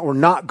running or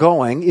not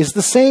going is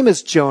the same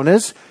as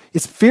Jonah's.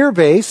 It's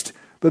fear-based.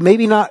 But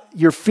maybe not,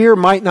 your fear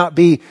might not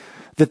be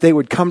that they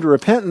would come to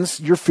repentance.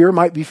 Your fear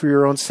might be for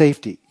your own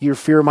safety. Your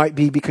fear might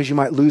be because you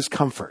might lose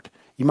comfort.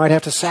 You might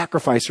have to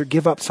sacrifice or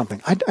give up something.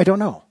 I don't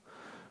know.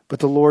 But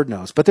the Lord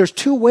knows. But there's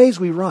 2 ways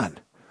we run.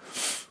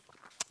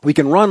 We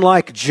can run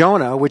like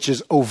Jonah, which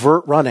is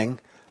overt running.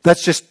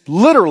 That's just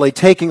literally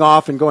taking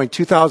off and going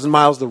 2,000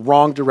 miles the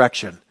wrong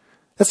direction.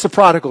 That's the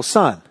prodigal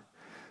son.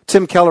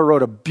 Tim Keller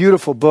wrote a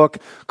beautiful book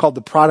called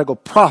The Prodigal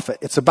Prophet.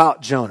 It's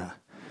about Jonah.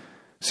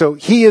 So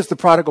he is the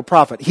prodigal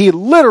prophet. He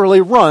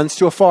literally runs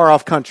to a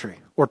far-off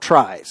country, or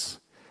tries.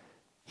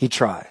 He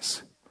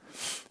tries.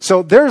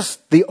 So there's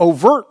the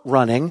overt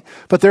running,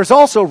 but there's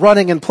also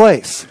running in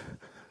place,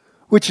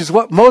 which is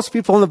what most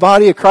people in the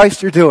body of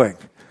Christ are doing.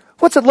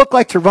 What's it look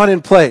like to run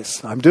in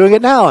place? I'm doing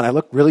it now and I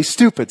look really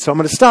stupid, so I'm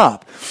going to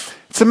stop.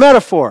 It's a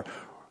metaphor.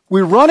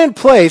 We run in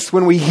place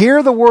when we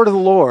hear the word of the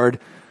Lord.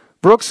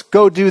 Brooks,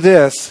 go do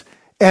this.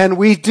 And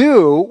we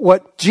do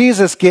what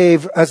Jesus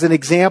gave as an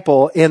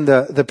example in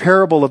the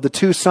parable of the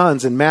two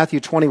sons in Matthew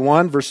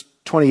 21, verse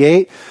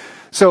 28.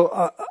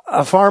 So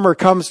a farmer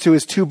comes to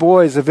his two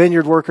boys, a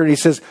vineyard worker, and he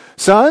says,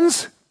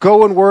 "Sons,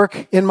 go and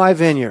work in my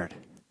vineyard."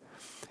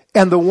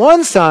 And the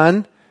one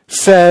son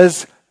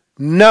says,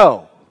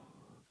 "No,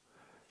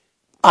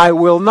 I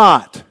will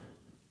not."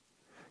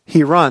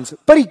 He runs,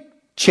 but he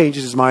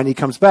changes his mind. He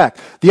comes back.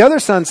 The other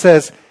son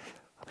says,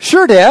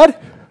 "Sure, Dad,"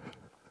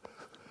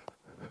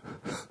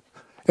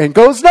 and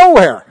goes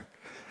nowhere.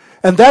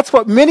 And that's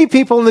what many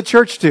people in the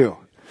church do.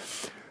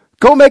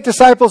 Go make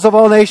disciples of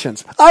all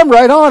nations. I'm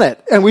right on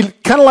it. And we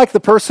kind of like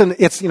the person,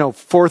 it's,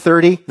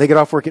 4:30. They get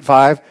off work at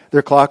 5.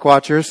 They're clock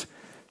watchers.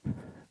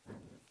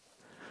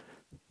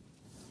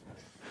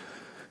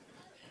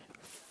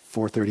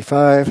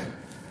 4:35.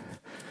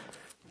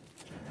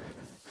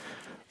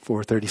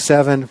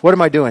 4:37. What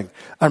am I doing?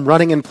 I'm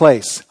running in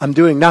place. I'm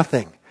doing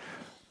nothing,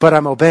 but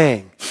I'm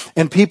obeying.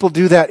 And people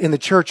do that in the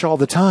church all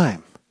the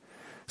time.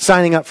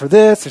 Signing up for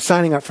this, or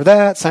signing up for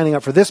that, signing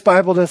up for this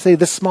Bible to say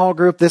this small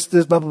group, this,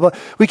 blah, blah, blah.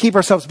 We keep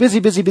ourselves busy,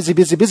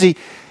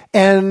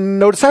 and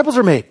no disciples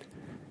are made.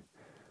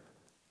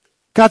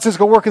 God says,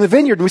 go work in the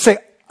vineyard. And we say,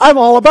 I'm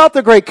all about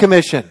the Great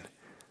Commission.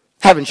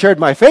 Haven't shared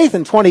my faith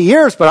in 20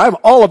 years, but I'm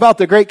all about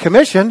the Great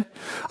Commission.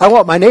 I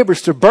want my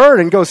neighbors to burn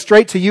and go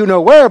straight to you know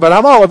where, but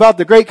I'm all about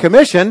the Great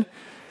Commission.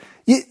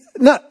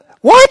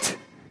 What?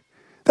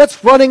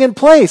 That's running in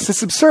place.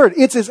 It's absurd.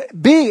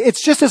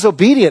 It's just as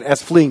obedient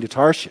as fleeing to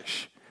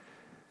Tarshish.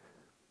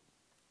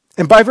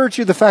 And by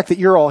virtue of the fact that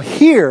you're all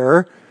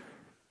here,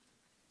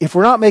 if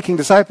we're not making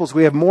disciples,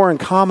 we have more in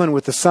common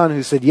with the son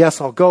who said, yes,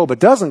 I'll go, but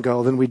doesn't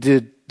go than we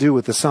do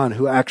with the son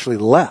who actually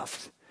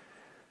left.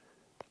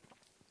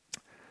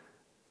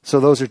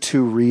 So those are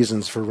two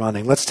reasons for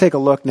running. Let's take a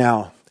look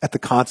now at the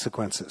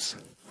consequences.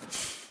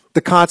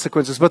 The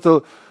consequences.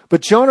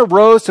 But Jonah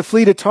rose to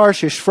flee to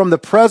Tarshish from the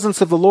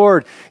presence of the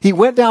Lord. He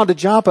went down to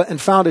Joppa and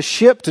found a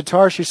ship to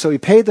Tarshish. So he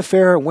paid the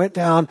fare and went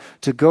down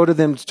to go to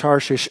them to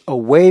Tarshish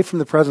away from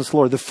the presence of the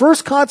Lord. The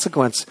first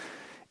consequence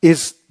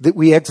is that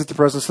we exit the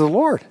presence of the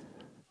Lord.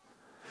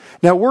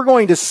 Now we're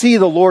going to see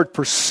the Lord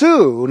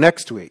pursue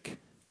next week.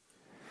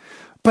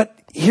 But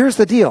here's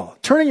the deal.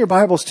 Turn in your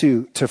Bibles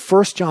to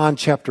 1 John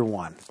chapter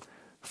 1.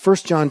 1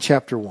 John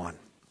chapter 1.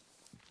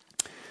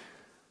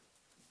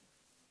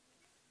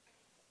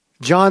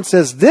 John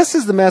says, this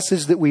is the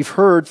message that we've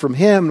heard from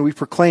him and we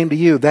proclaim to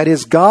you. That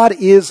is, God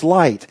is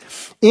light.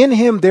 In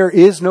him there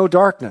is no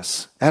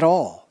darkness at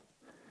all.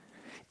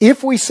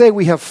 If we say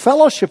we have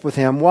fellowship with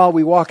him while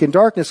we walk in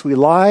darkness, we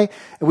lie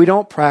and we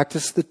don't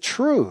practice the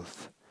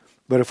truth.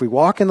 But if we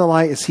walk in the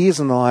light as he is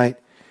in the light,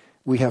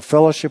 we have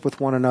fellowship with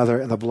one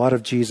another, and the blood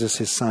of Jesus,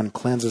 his son,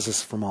 cleanses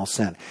us from all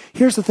sin.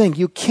 Here's the thing.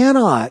 You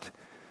cannot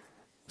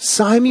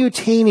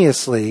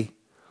simultaneously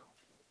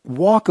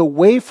walk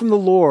away from the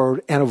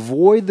Lord and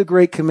avoid the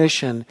Great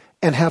Commission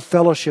and have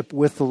fellowship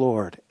with the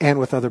Lord and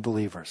with other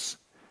believers.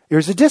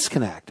 There's a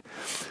disconnect.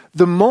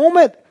 The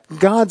moment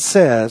God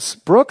says,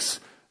 Brooks,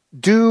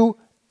 do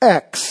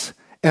X,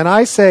 and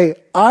I say,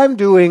 I'm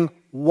doing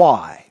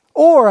Y,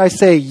 or I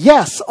say,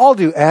 yes, I'll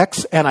do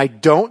X, and I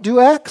don't do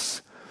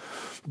X,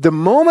 the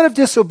moment of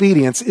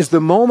disobedience is the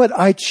moment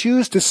I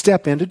choose to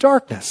step into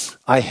darkness.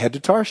 I head to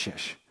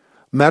Tarshish,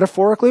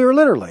 metaphorically or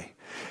literally.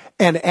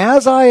 And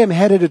as I am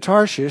headed to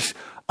Tarshish,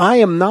 I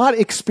am not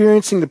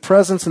experiencing the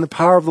presence and the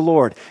power of the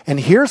Lord. And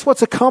here's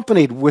what's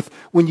accompanied with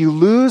when you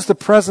lose the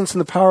presence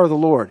and the power of the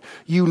Lord.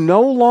 You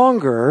no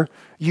longer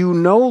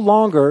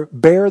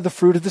bear the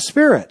fruit of the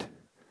Spirit.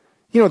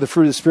 You know, the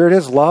fruit of the Spirit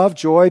is love,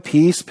 joy,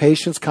 peace,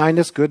 patience,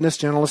 kindness, goodness,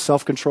 gentleness,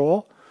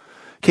 self-control.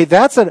 Okay,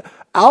 that's an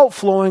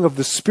outflowing of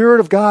the Spirit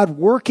of God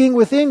working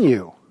within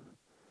you.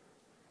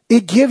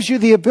 It gives you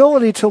the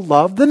ability to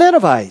love the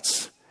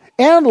Ninevites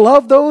and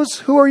love those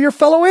who are your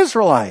fellow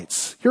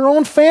Israelites, your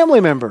own family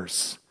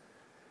members.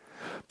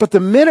 But the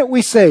minute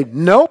we say,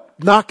 nope,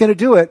 not going to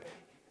do it,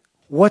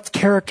 what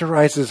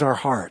characterizes our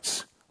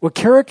hearts? What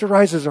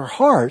characterizes our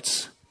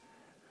hearts?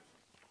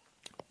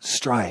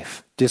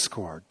 Strife,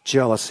 discord,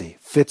 jealousy,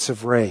 fits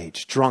of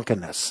rage,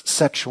 drunkenness,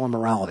 sexual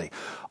immorality,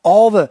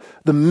 all the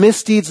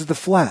misdeeds of the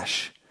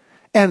flesh.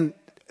 And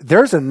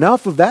there's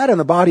enough of that in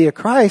the body of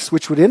Christ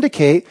which would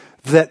indicate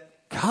that,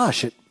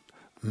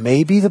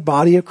 maybe the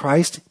body of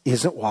Christ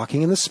isn't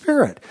walking in the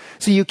Spirit.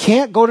 So you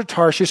can't go to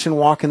Tarshish and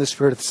walk in the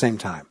Spirit at the same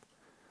time.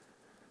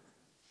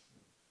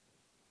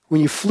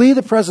 When you flee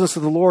the presence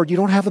of the Lord, you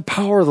don't have the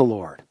power of the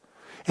Lord.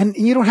 And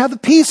you don't have the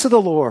peace of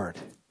the Lord.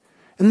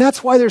 And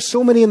that's why there's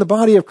so many in the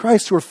body of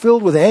Christ who are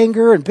filled with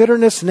anger and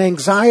bitterness and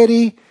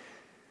anxiety.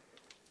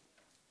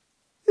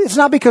 It's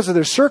not because of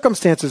their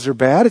circumstances are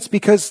bad. It's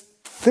because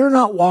they're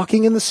not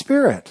walking in the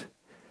Spirit.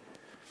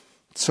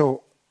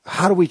 So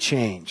how do we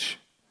change?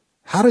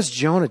 How does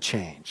Jonah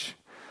change?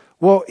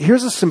 Well,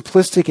 here's a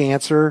simplistic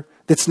answer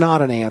that's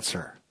not an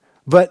answer.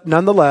 But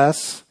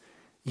nonetheless,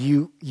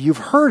 You've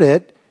heard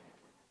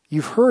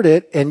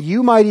it, and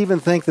you might even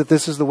think that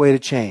this is the way to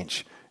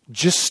change.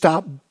 Just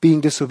stop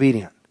being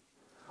disobedient.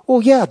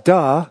 Well, yeah,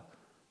 duh,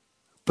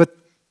 but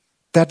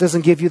that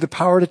doesn't give you the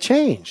power to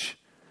change.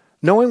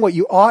 Knowing what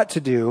you ought to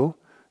do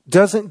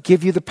doesn't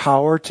give you the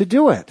power to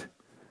do it.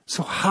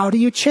 So how do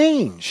you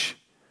change?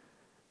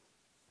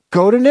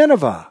 Go to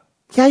Nineveh.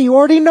 Yeah, you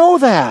already know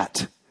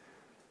that.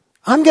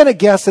 I'm going to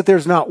guess that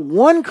there's not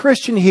one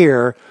Christian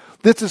here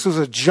that this was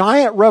a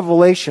giant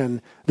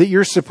revelation that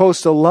you're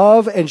supposed to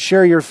love and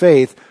share your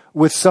faith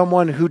with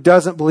someone who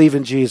doesn't believe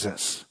in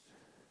Jesus.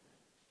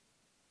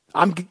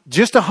 I'm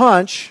just a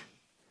hunch.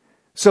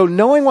 So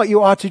knowing what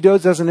you ought to do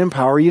doesn't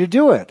empower you to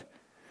do it.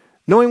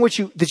 Knowing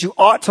that you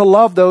ought to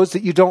love those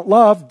that you don't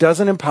love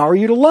doesn't empower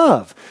you to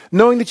love.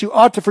 Knowing that you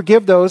ought to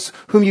forgive those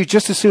whom you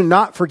just as soon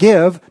not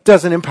forgive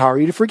doesn't empower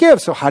you to forgive.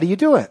 So how do you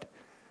do it?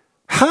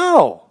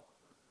 How?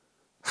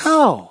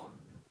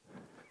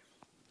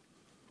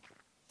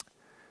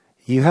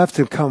 You have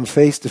to come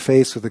face to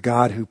face with a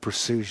God who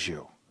pursues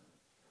you.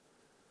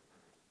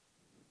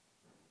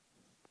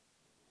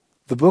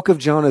 The book of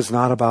Jonah is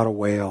not about a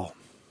whale.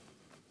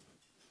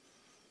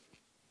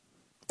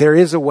 There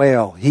is a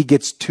whale. He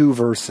gets 2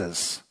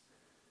 verses.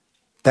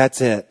 That's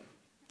it.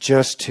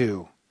 Just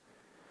 2.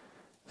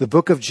 The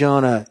book of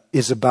Jonah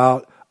is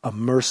about a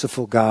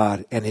merciful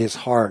God and his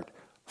heart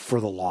for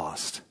the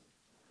lost.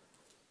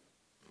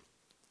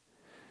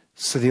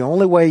 So the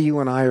only way you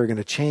and I are going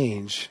to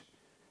change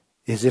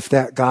is if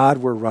that God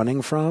we're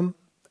running from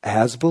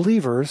as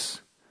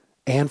believers,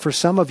 and for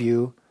some of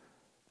you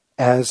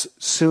as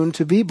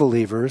soon-to-be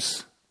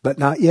believers, but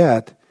not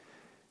yet,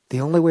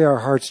 the only way our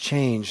hearts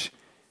change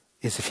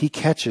is if he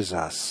catches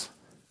us.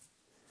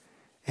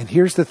 And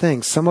here's the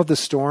thing. Some of the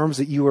storms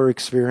that you are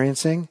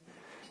experiencing,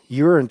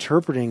 you're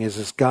interpreting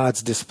as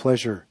God's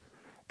displeasure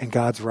and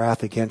God's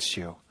wrath against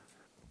you.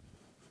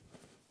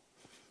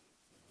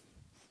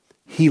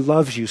 He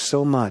loves you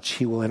so much,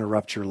 he will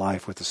interrupt your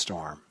life with a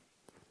storm.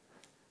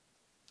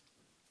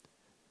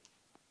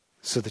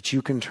 So that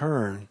you can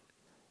turn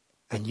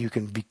and you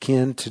can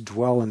begin to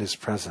dwell in his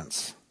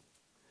presence.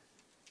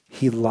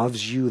 He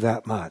loves you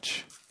that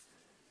much.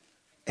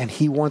 And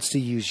he wants to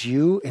use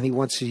you, and he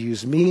wants to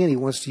use me, and he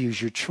wants to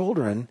use your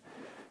children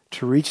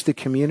to reach the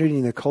community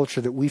and the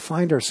culture that we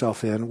find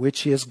ourselves in,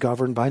 which is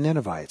governed by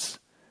Ninevites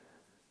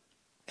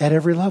at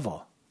every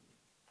level.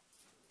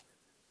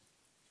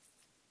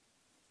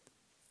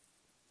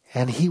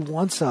 And he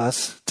wants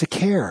us to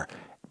care,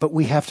 but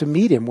we have to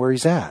meet him where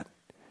he's at.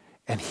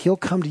 And he'll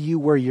come to you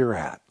where you're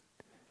at,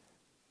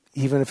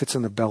 even if it's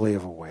in the belly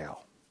of a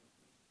whale.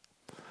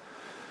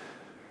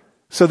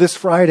 So this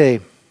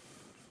Friday,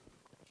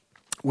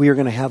 we are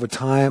going to have a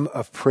time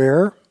of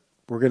prayer.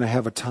 We're going to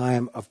have a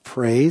time of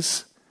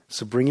praise.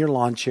 So bring your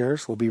lawn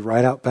chairs. We'll be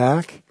right out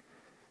back.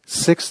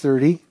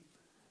 6:30,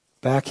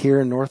 back here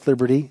in North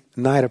Liberty.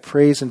 Night of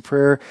praise and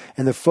prayer.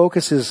 And the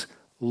focus is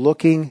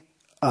looking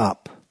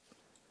up.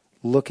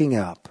 Looking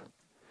up.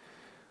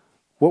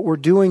 What we're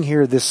doing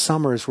here this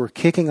summer is we're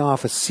kicking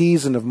off a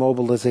season of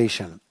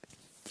mobilization.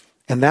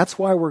 And that's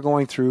why we're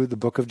going through the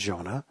book of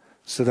Jonah,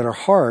 so that our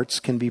hearts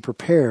can be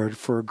prepared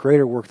for a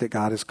greater work that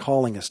God is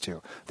calling us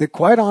to. That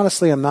quite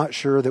honestly, I'm not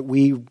sure that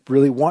we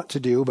really want to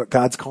do, but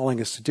God's calling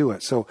us to do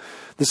it. So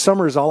the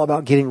summer is all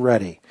about getting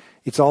ready.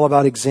 It's all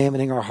about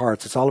examining our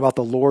hearts. It's all about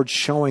the Lord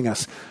showing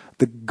us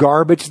the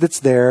garbage that's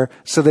there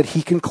so that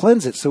he can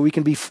cleanse it, so we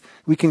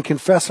can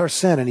confess our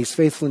sin, and he's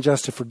faithful and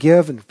just to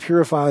forgive and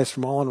purify us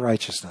from all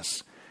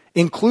unrighteousness,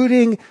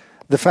 including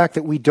the fact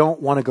that we don't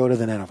want to go to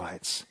the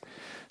Ninevites.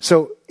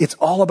 So it's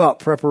all about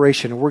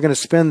preparation. And we're going to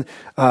spend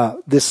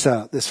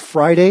this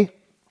Friday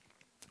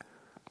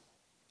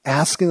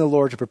asking the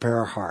Lord to prepare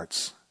our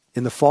hearts.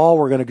 In the fall,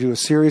 we're going to do a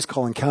series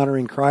called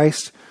Encountering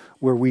Christ,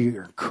 where we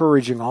are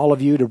encouraging all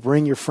of you to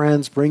bring your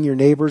friends, bring your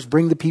neighbors,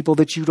 bring the people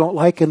that you don't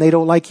like and they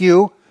don't like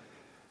you.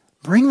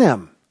 Bring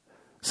them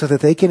so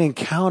that they can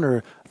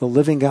encounter the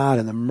living God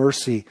and the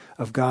mercy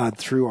of God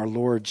through our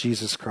Lord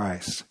Jesus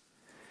Christ.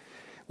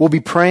 We'll be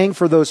praying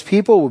for those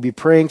people. We'll be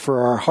praying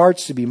for our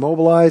hearts to be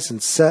mobilized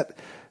and set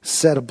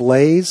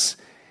ablaze.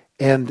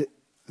 And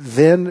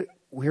then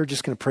we're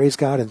just going to praise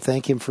God and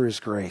thank him for his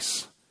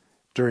grace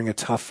during a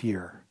tough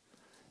year.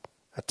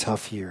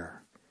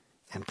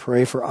 And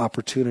pray for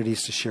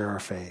opportunities to share our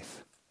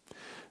faith.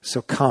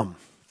 So come,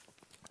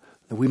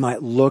 that we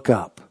might look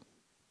up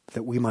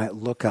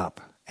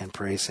and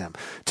praise him.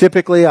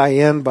 Typically, I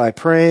end by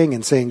praying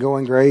and saying, go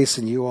in grace,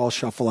 and you all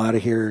shuffle out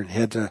of here and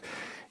head to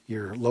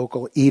your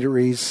local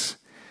eateries.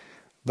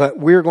 But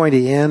we're going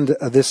to end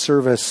this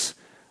service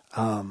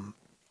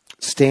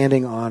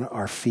standing on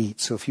our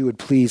feet. So if you would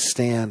please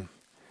stand.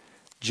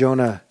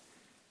 Jonah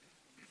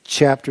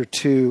chapter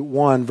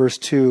 1, verse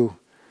 2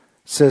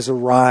 says,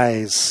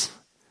 Arise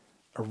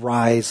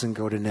and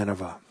go to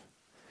Nineveh.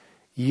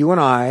 You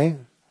and I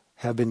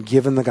have been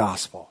given the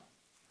gospel.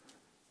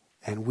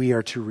 And we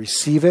are to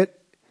receive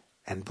it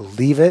and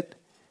believe it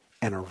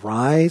and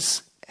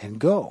arise and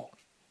go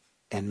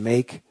and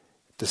make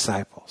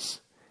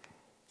disciples.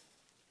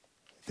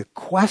 The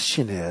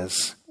question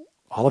is,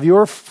 All of you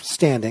are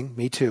standing,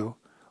 me too.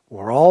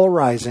 We're all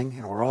arising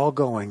and we're all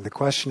going. The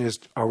question is,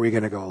 are we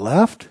going to go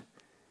left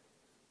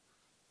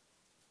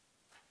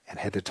and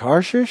head to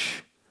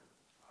Tarshish?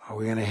 Are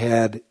we going to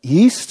head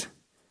east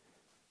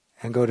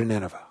and go to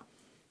Nineveh?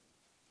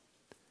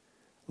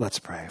 Let's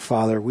pray.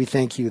 Father, we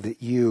thank you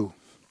that you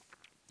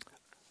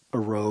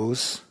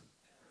arose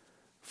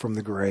from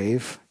the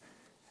grave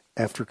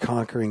after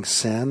conquering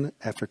sin,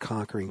 after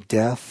conquering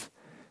death.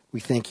 We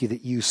thank you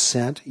that you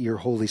sent your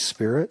Holy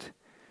Spirit.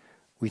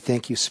 We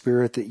thank you,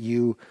 Spirit, that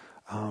you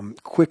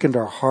quickened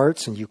our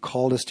hearts and you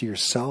called us to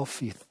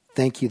yourself.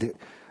 Thank you that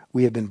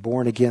we have been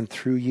born again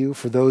through you.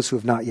 For those who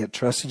have not yet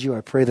trusted you,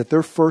 I pray that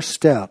their first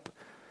step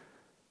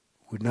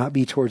would not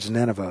be towards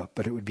Nineveh,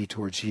 but it would be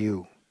towards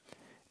you.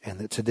 And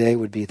that today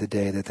would be the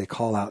day that they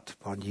call out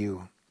upon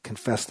you,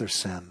 confess their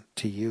sin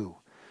to you,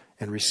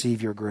 and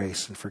receive your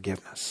grace and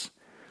forgiveness.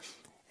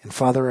 And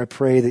Father, I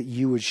pray that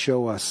you would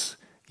show us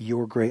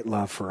your great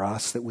love for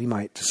us, that we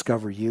might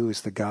discover you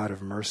as the God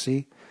of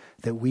mercy,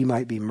 that we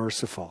might be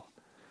merciful.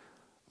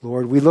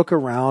 Lord, we look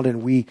around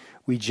and we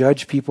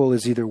judge people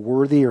as either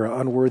worthy or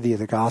unworthy of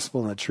the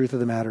gospel, and the truth of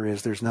the matter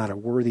is there's not a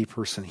worthy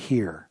person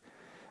here.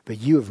 But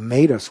you have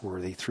made us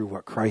worthy through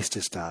what Christ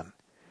has done,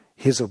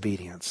 his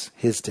obedience,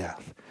 his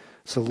death.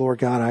 So Lord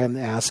God, I am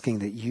asking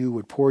that you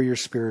would pour your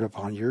Spirit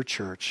upon your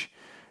church,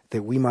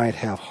 that we might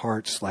have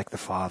hearts like the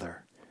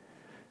Father,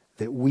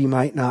 that we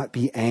might not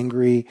be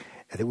angry,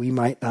 that we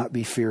might not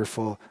be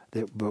fearful,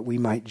 but we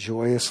might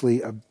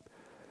joyously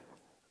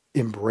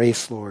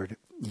embrace, Lord,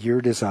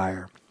 your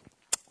desire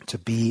to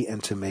be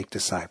and to make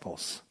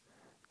disciples,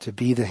 to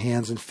be the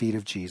hands and feet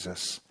of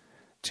Jesus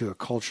to a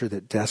culture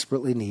that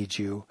desperately needs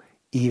you,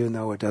 even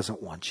though it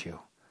doesn't want you.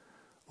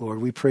 Lord,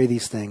 we pray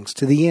these things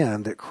to the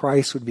end that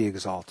Christ would be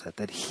exalted,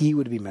 that he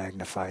would be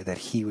magnified, that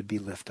he would be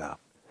lifted up.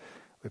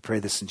 We pray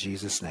this in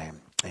Jesus'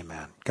 name.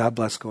 Amen. God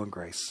bless. Go in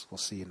grace. We'll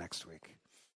see you next week.